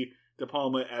we see De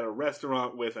Palma at a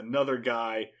restaurant with another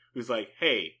guy who's like,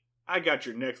 hey, I got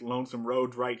your next Lonesome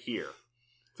Rhodes right here.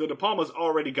 So De Palma's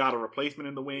already got a replacement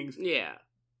in the wings. Yeah.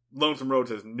 Lonesome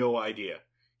Rhodes has no idea.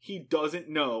 He doesn't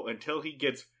know until he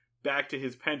gets back to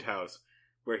his penthouse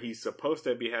where he's supposed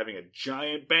to be having a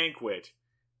giant banquet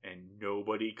and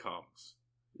nobody comes.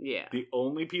 Yeah. The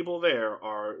only people there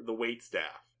are the wait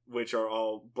staff, which are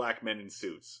all black men in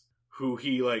suits, who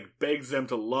he, like, begs them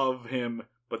to love him,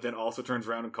 but then also turns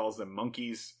around and calls them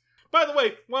monkeys. By the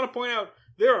way, want to point out,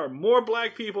 there are more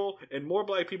black people and more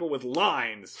black people with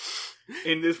lines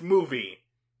in this movie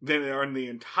than there are in the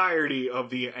entirety of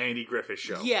the Andy Griffith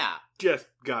Show. Yeah. Just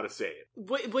gotta say it.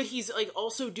 What he's like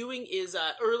also doing is,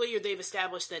 earlier they've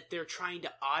established that they're trying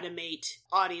to automate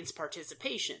audience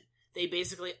participation. They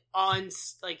basically,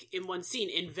 in one scene,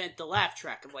 invent the laugh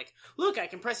track of like, look, I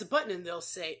can press a button and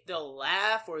they'll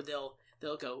laugh, or they'll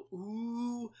go,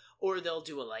 ooh, or they'll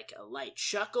do a light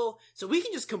chuckle. So we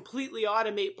can just completely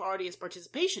automate audience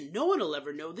participation. No one will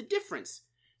ever know the difference.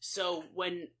 So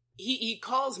when he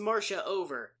calls Marcia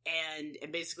over and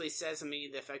basically says something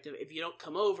to the effect of, if you don't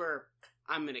come over,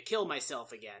 I'm going to kill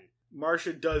myself again.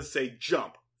 Marcia does say,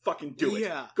 jump. Fucking do it.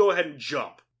 Yeah. Go ahead and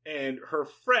jump. And her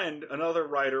friend, another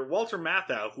writer, Walter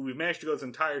Matthau, who we've managed to go this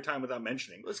entire time without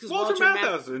mentioning. Walter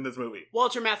Matthau's in this movie.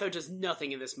 Walter Matthau does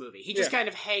nothing in this movie. He just kind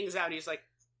of hangs out and he's like,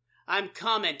 I'm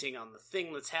commenting on the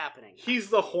thing that's happening. He's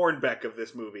the Hornbeck of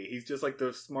this movie. He's just like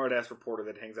the smart-ass reporter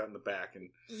that hangs out in the back. And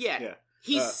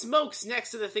he smokes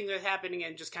next to the thing that's happening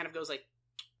and just kind of goes like,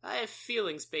 I have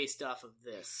feelings based off of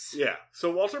this. Yeah.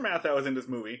 So Walter Matthau is in this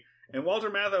movie, and Walter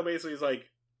Matthau basically is like,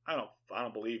 I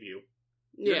don't believe you.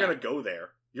 You're gonna go there.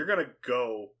 You're gonna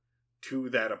go to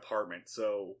that apartment,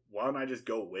 so why don't I just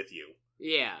go with you?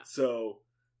 Yeah. So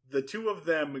the two of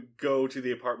them go to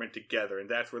the apartment together, and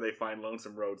that's where they find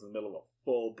Lonesome Rhodes in the middle of a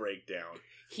full breakdown.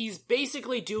 He's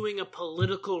basically doing a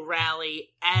political rally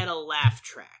at a laugh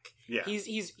track. Yeah.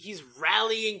 He's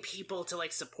rallying people to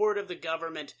like support of the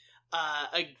government,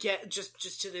 again,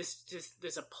 just to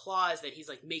this applause that he's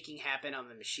like making happen on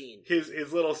the machine.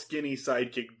 His little skinny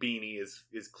sidekick Beanie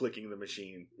is clicking the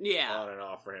machine Yeah. on and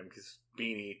off for him, because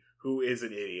Beanie, who is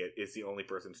an idiot, is the only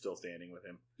person still standing with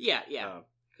him. Yeah.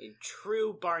 In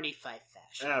true Barney Fife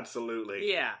fashion.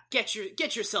 Absolutely. Yeah. Get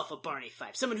yourself a Barney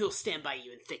Fife. Someone who'll stand by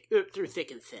you through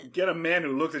thick and thin. Get a man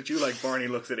who looks at you like Barney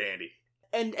looks at Andy.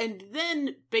 And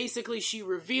then basically she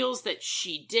reveals that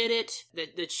she did it,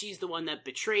 that she's the one that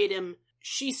betrayed him.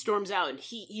 She storms out and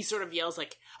he sort of yells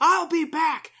like, I'll be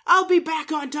back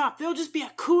on top. There'll just be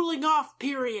a cooling off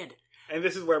period. And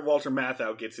this is where Walter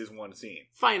Matthau gets his one scene.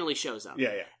 Finally shows up.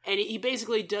 Yeah. And he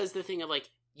basically does the thing of like,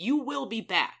 you will be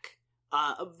back.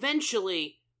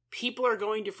 Eventually, people are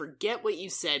going to forget what you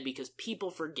said because people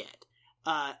forget.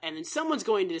 And then someone's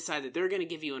going to decide that they're going to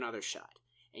give you another shot.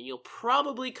 And you'll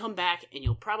probably come back and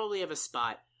you'll probably have a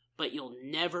spot, but you'll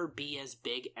never be as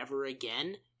big ever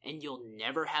again. And you'll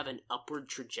never have an upward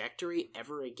trajectory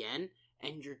ever again.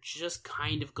 And you're just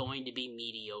kind of going to be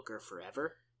mediocre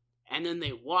forever. And then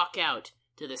they walk out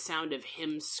to the sound of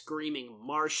him screaming,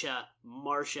 Marcia,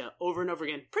 Marcia, over and over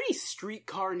again. Pretty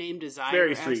Streetcar name design.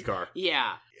 Very Streetcar.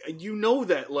 Yeah. You know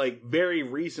that, like, very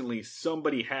recently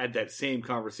somebody had that same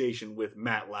conversation with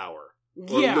Matt Lauer.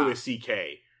 Or Yeah. Louis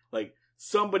C.K. Like,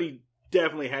 somebody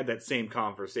definitely had that same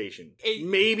conversation.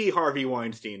 Maybe Harvey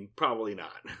Weinstein, probably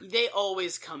not. They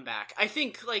always come back. I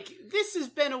think, like, this has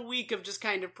been a week of just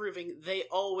kind of proving they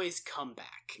always come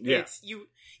back. Yeah. It's,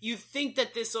 you think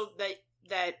that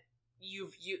that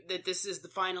this is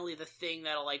finally the thing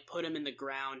that'll, like, put him in the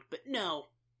ground, but no.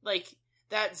 Like,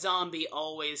 that zombie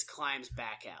always climbs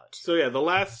back out. So yeah, the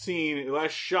last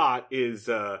shot is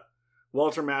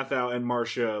Walter Matthau and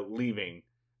Marcia leaving.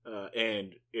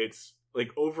 And it's,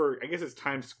 like, over, I guess it's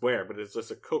Times Square, but it's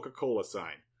just a Coca-Cola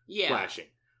sign flashing.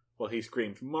 While he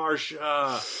screams,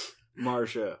 Marcia!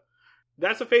 Marcia.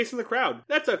 That's a face in the crowd.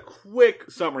 That's a quick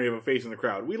summary of a face in the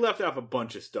crowd. We left off a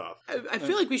bunch of stuff. I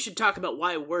feel like we should talk about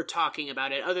why we're talking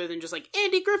about it, other than just like,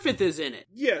 Andy Griffith is in it.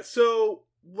 Yeah, so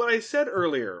what I said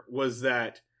earlier was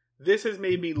that this has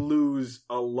made me lose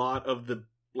a lot of the,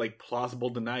 like,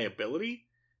 plausible deniability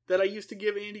that I used to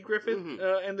give Andy Griffith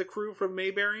and the crew from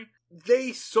Mayberry.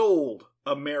 They sold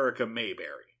America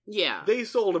Mayberry. Yeah. They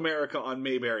sold America on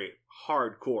Mayberry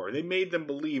hardcore. They made them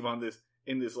believe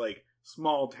in this like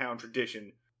small town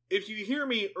tradition. If you hear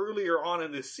me earlier on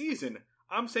in this season,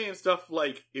 I'm saying stuff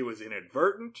like it was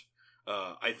inadvertent.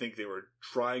 I think they were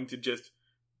trying to just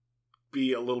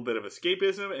be a little bit of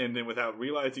escapism, and then without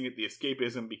realizing it, the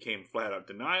escapism became flat out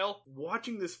denial.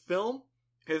 Watching this film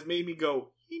has made me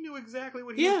go, he knew exactly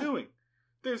what he was doing.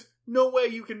 There's no way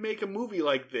you can make a movie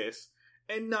like this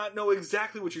and not know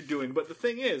exactly what you're doing. But the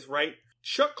thing is, right,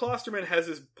 Chuck Klosterman has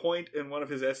this point in one of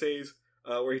his essays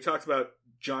where he talks about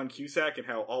John Cusack and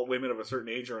how all women of a certain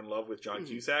age are in love with John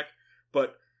Cusack,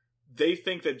 but they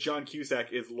think that John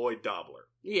Cusack is Lloyd Dobler.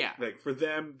 Yeah. Like, for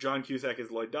them, John Cusack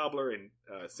is Lloyd Dobler and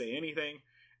Say Anything,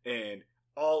 and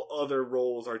all other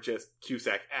roles are just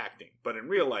Cusack acting. But in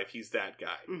real life, he's that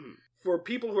guy. Mm-hmm. For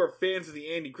people who are fans of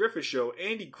the Andy Griffith Show,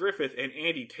 Andy Griffith and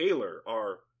Andy Taylor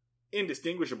are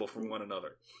indistinguishable from one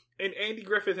another. And Andy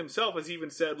Griffith himself has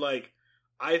even said, like,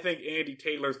 I think Andy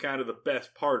Taylor's kind of the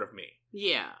best part of me.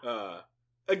 Yeah.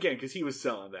 Again, because he was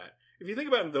selling that. If you think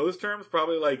about it in those terms,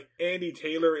 probably, like, Andy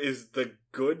Taylor is the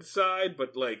good side,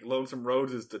 but, like, Lonesome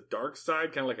Rhodes is the dark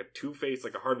side, kind of like a Two-Face,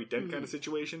 like a Harvey Dent kind of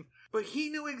situation. But he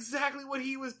knew exactly what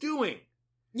he was doing.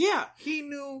 Yeah. He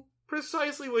knew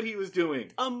precisely what he was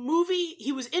doing.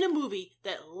 He was in a movie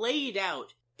that laid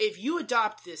out, if you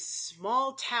adopt this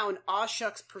small town aw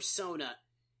shucks persona,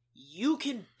 you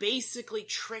can basically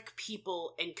trick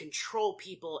people and control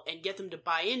people and get them to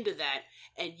buy into that,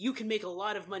 and you can make a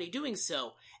lot of money doing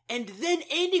so. And then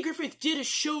Andy Griffith did a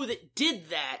show that did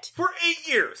that. For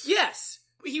 8 years! Yes!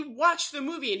 He watched the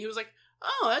movie and he was like,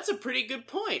 oh, that's a pretty good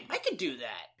point. I could do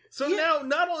that. So now,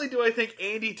 not only do I think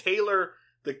Andy Taylor,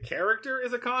 the character,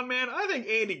 is a con man, I think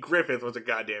Andy Griffith was a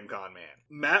goddamn con man.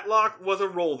 Matlock was a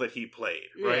role that he played,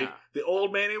 right? Yeah. The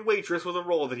Old Man and Waitress was a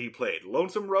role that he played.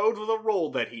 Lonesome Rhodes was a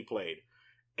role that he played.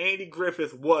 Andy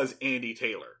Griffith was Andy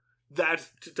Taylor. That's,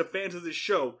 to fans of this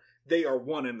show, they are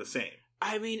one and the same.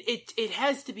 I mean, it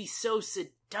has to be so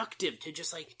seductive to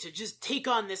just take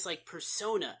on this, like,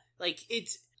 persona. Like,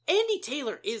 Andy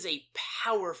Taylor is a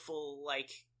powerful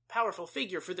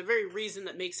figure for the very reason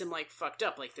that makes him, like, fucked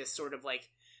up. Like, this sort of, like,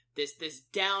 this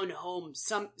down home,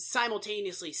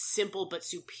 simultaneously simple but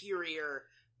superior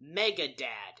mega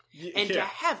dad, and to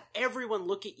have everyone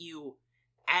look at you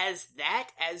as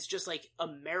just like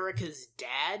America's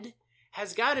dad,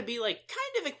 has got to be like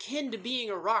kind of akin to being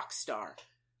a rock star.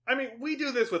 I mean, we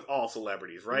do this with all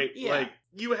celebrities, right? Yeah. Like,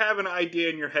 you have an idea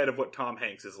in your head of what Tom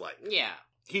Hanks is like. Yeah.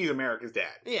 He's America's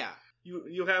dad. Yeah.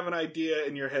 You have an idea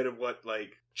in your head of what,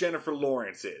 like, Jennifer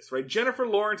Lawrence is, right? Jennifer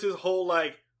Lawrence's whole,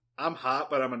 like, I'm hot,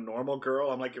 but I'm a normal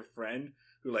girl. I'm like your friend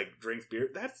who, like, drinks beer.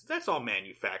 That's all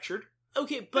manufactured.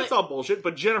 Okay, but... That's all bullshit,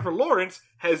 but Jennifer Lawrence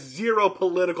has zero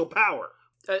political power.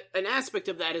 An aspect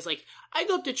of that is, like, I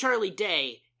go up to Charlie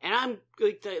Day, and I'm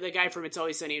like the guy from It's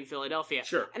Always Sunny in Philadelphia.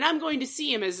 Sure. And I'm going to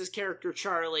see him as his character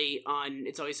Charlie on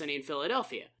It's Always Sunny in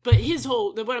Philadelphia. But his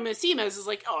whole, what I'm going to see him as is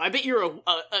like, oh, I bet you're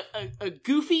a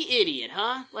goofy idiot,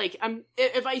 huh? Like,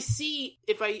 if I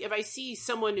see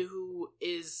someone who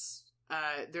is,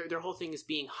 their whole thing is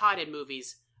being hot in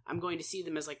movies, I'm going to see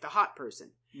them as like the hot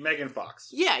person. Megan Fox.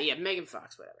 Yeah, Megan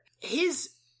Fox, whatever.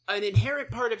 An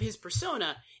inherent part of his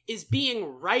persona is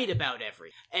being right about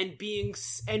everything and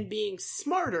being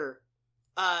smarter,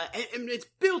 and it's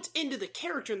built into the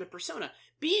character and the persona.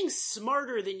 Being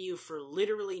smarter than you for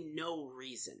literally no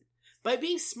reason, by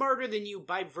being smarter than you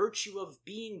by virtue of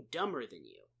being dumber than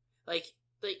you. Like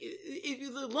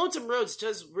the Lonesome Rhodes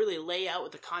does really lay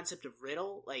out the concept of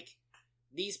riddle. Like,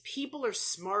 these people are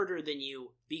smarter than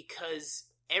you because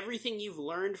everything you've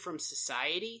learned from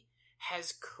society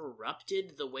has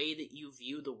corrupted the way that you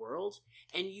view the world,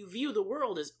 and you view the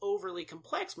world as overly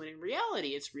complex when in reality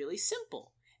it's really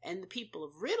simple. And the people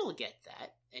of Riddle get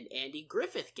that, and Andy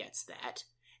Griffith gets that,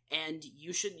 and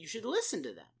you should listen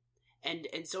to them.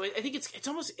 And so I think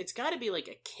it's got to be like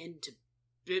akin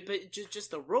to, but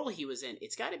just the role he was in,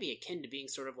 it's got to be akin to being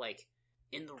sort of like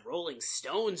in the Rolling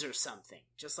Stones or something,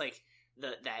 just like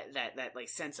that like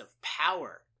sense of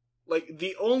power. Like,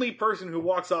 the only person who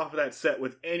walks off of that set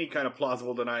with any kind of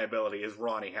plausible deniability is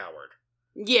Ronnie Howard.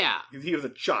 Yeah. He was a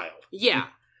child. Yeah.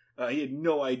 He had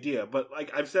no idea. But,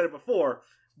 like, I've said it before,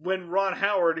 when Ron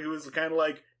Howard, who was kind of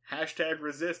like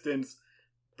 #resistance,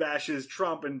 bashes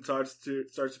Trump and starts to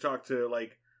talk to,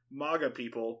 like, MAGA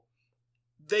people,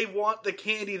 they want the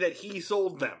candy that he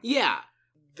sold them. Yeah.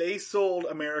 They sold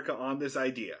America on this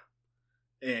idea.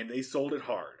 And they sold it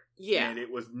hard. Yeah. And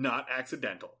it was not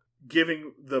accidental.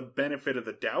 Giving the benefit of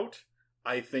the doubt,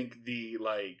 I think the,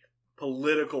 like,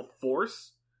 political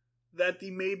force that the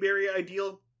Mayberry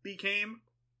ideal became,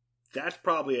 that's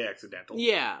probably accidental.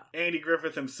 Yeah. Andy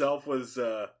Griffith himself was,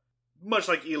 much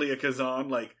like Elia Kazan,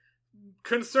 like,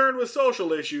 concerned with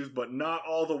social issues, but not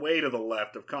all the way to the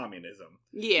left of communism.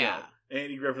 Yeah.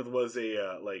 Andy Griffith was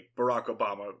a, like, Barack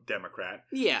Obama Democrat.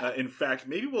 Yeah. In fact,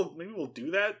 maybe we'll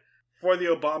do that for the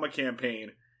Obama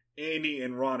campaign. Andy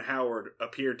and Ron Howard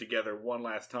appeared together one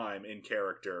last time in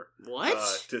character.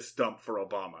 What? To stump for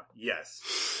Obama. Yes.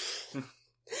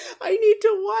 I need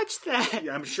to watch that.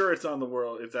 Yeah, I'm sure it's on the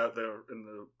world. It's out there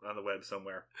on the web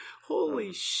somewhere.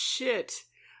 Holy shit.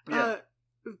 Yeah.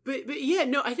 But yeah,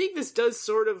 no, I think this does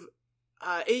sort of,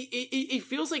 it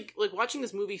feels like watching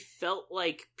this movie felt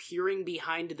like peering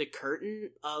behind the curtain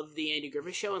of the Andy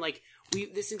Griffith Show, and like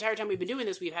this entire time we've been doing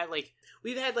this, we've had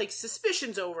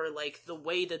suspicions over like the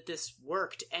way that this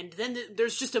worked, and then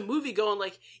there's just a movie going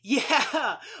like,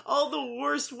 yeah, all the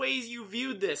worst ways you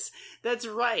viewed this. That's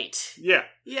right. Yeah.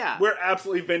 Yeah. We're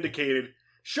absolutely vindicated.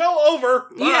 Show over.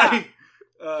 Bye.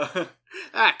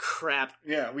 Yeah. Crap.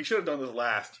 Yeah, we should have done this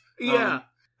last. Yeah.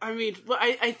 I mean,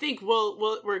 I think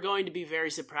we're going to be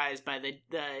very surprised by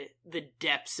the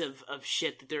depths of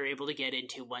shit that they're able to get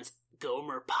into once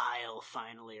Gomer Pyle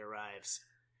finally arrives,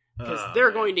 because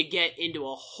they're going to get into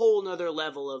a whole nother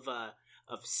level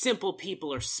of simple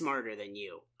people are smarter than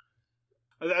you.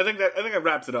 I think that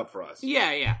wraps it up for us.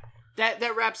 Yeah.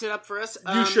 That wraps it up for us.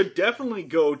 You should definitely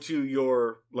go to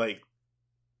your like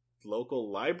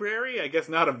local library. I guess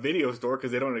not a video store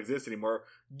because they don't exist anymore.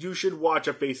 You should watch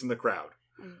A Face in the Crowd.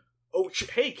 Oh,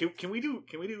 hey, can we do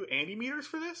Andy meters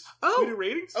for this? Oh, can we do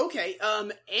ratings? Okay.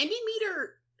 Andy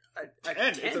meter. A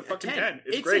 10. It's a fucking 10.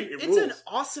 It's great. It it's rules. An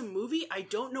awesome movie. I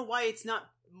don't know why it's not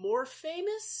more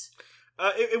famous.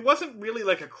 It wasn't really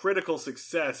like a critical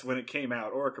success when it came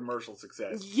out, or a commercial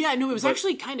success. Yeah, no, it was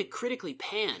actually kind of critically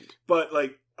panned. But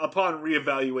like upon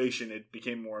reevaluation, it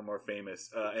became more and more famous,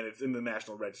 and it's in the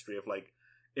National Registry of like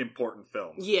important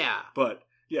films. Yeah. But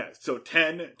yeah, so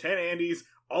 10 Andys.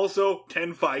 Also,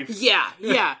 10 Fifes.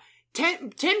 Yeah.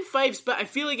 10 Fifes, but I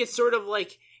feel like it's sort of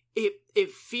like, it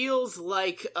feels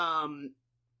like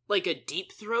a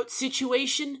Deep Throat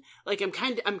situation. Like, I'm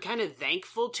kind of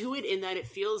thankful to it in that it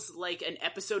feels like an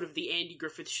episode of the Andy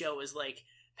Griffith Show is like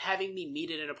having me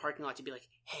meet it in a parking lot to be like,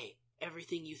 hey,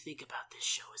 everything you think about this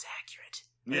show is accurate.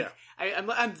 Yeah.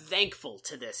 I'm thankful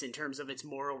to this in terms of its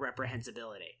moral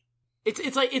reprehensibility.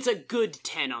 It's a good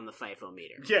 10 on the FIFO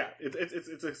meter. Yeah,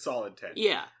 it's a solid 10.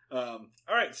 Yeah. All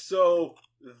right, so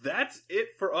that's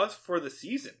it for us for the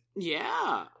season.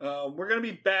 Yeah. We're gonna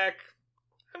be back.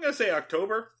 I'm gonna say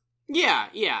October. Yeah.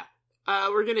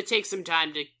 We're gonna take some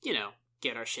time to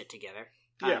get our shit together.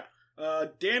 Yeah.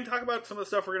 Dan, talk about some of the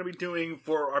stuff we're going to be doing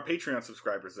for our Patreon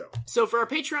subscribers, though. So for our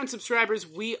Patreon subscribers,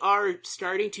 we are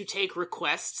starting to take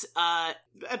requests. A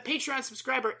Patreon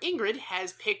subscriber, Ingrid,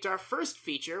 has picked our first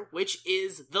feature, which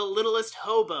is The Littlest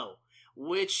Hobo,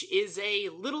 which is a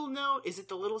is it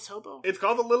The Littlest Hobo? It's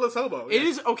called The Littlest Hobo. It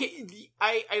is, okay.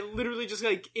 I literally just,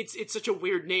 it's such a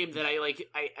weird name that I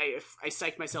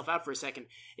psyched myself out for a second.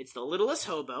 It's The Littlest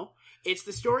Hobo. It's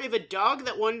the story of a dog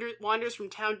that wanders from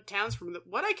town to town from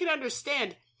what I can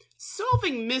understand,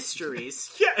 solving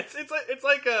mysteries. Yeah, it's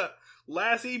like a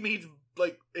Lassie meets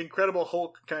like Incredible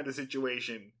Hulk kind of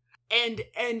situation. And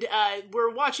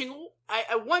we're watching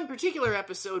one particular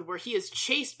episode where he is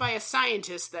chased by a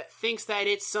scientist that thinks that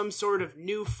it's some sort of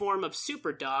new form of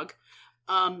super dog.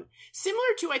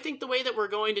 Similar to, I think, the way that we're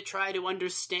going to try to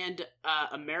understand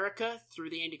America through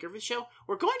the Andy Griffith Show,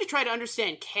 we're going to try to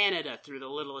understand Canada through The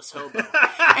Littlest Hobo.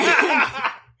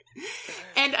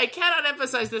 And I cannot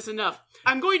emphasize this enough.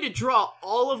 I'm going to draw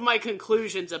all of my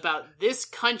conclusions about this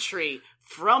country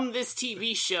from this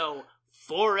TV show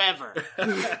forever.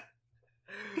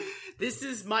 This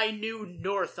is my new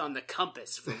north on the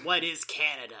compass for what is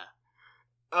Canada.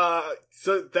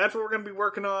 So that's what we're going to be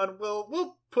working on.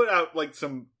 We'll put out like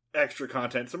some extra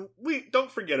content. We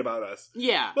don't forget about us.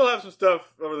 Yeah. We'll have some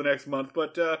stuff over the next month,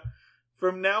 but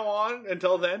from now on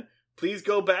until then, please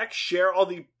go back, share all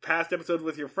the past episodes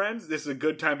with your friends. This is a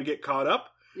good time to get caught up.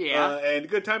 Yeah. And a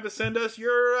good time to send us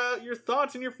your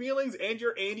thoughts and your feelings and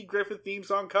your Andy Griffith theme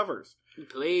song covers.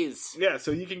 Please. Yeah,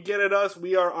 so you can get at us.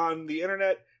 We are on the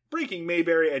internet.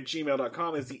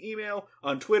 BreakingMayberry@gmail.com is the email.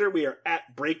 On Twitter, we are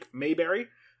at BreakMayberry.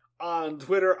 On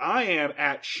Twitter, I am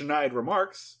at Schneid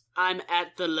Remarks. I'm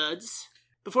at The Luds.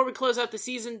 Before we close out the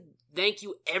season, thank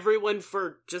you everyone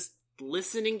for just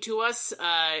listening to us.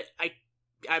 I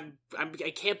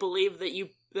can't believe that you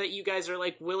guys are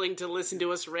like willing to listen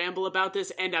to us ramble about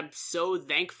this, and I'm so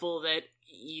thankful that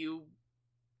you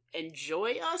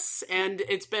enjoy us. And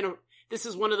this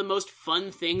is one of the most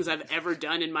fun things I've ever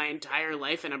done in my entire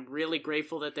life, and I'm really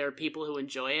grateful that there are people who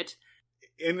enjoy it.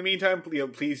 In the meantime,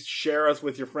 please share us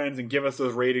with your friends and give us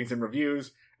those ratings and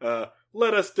reviews.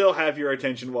 Let us still have your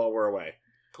attention while we're away.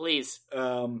 Please.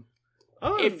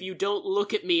 If you don't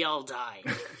look at me, I'll die.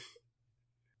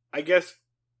 I guess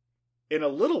in a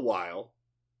little while,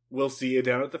 we'll see you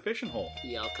down at the fishing hole.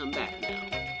 Yeah, I'll come back now.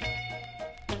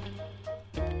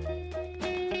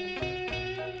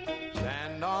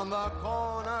 Stand on the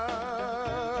corner,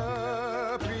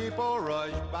 people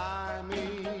rush by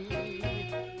me,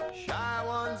 shy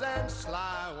ones and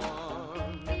sly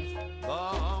ones, the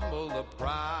humble, the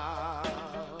proud.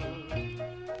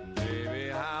 Baby,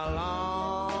 how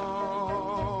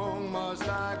long must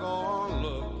I go on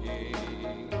looking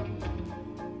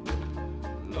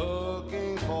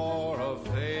for a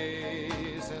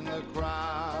face in the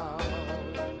crowd?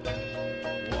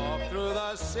 Walk through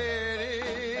the city,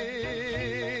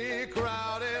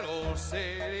 crowded old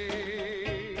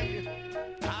city,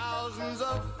 thousands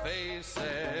of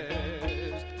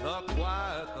faces, the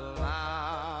quiet, the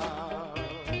loud.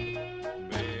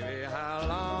 Baby, how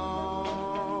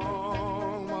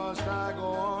long must I go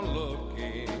on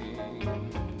looking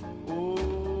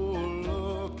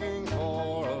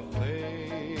for a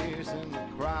face in the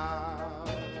crowd?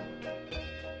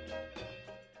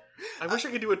 I wish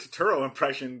I could do a Totoro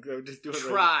impression. Just do it.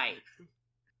 Try.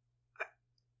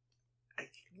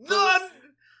 None.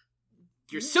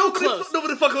 You're so close.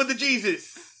 Nobody fucking with the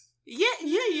Jesus. Yeah,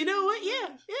 you know what? Yeah.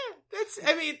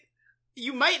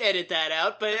 You might edit that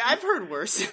out, but I've heard worse.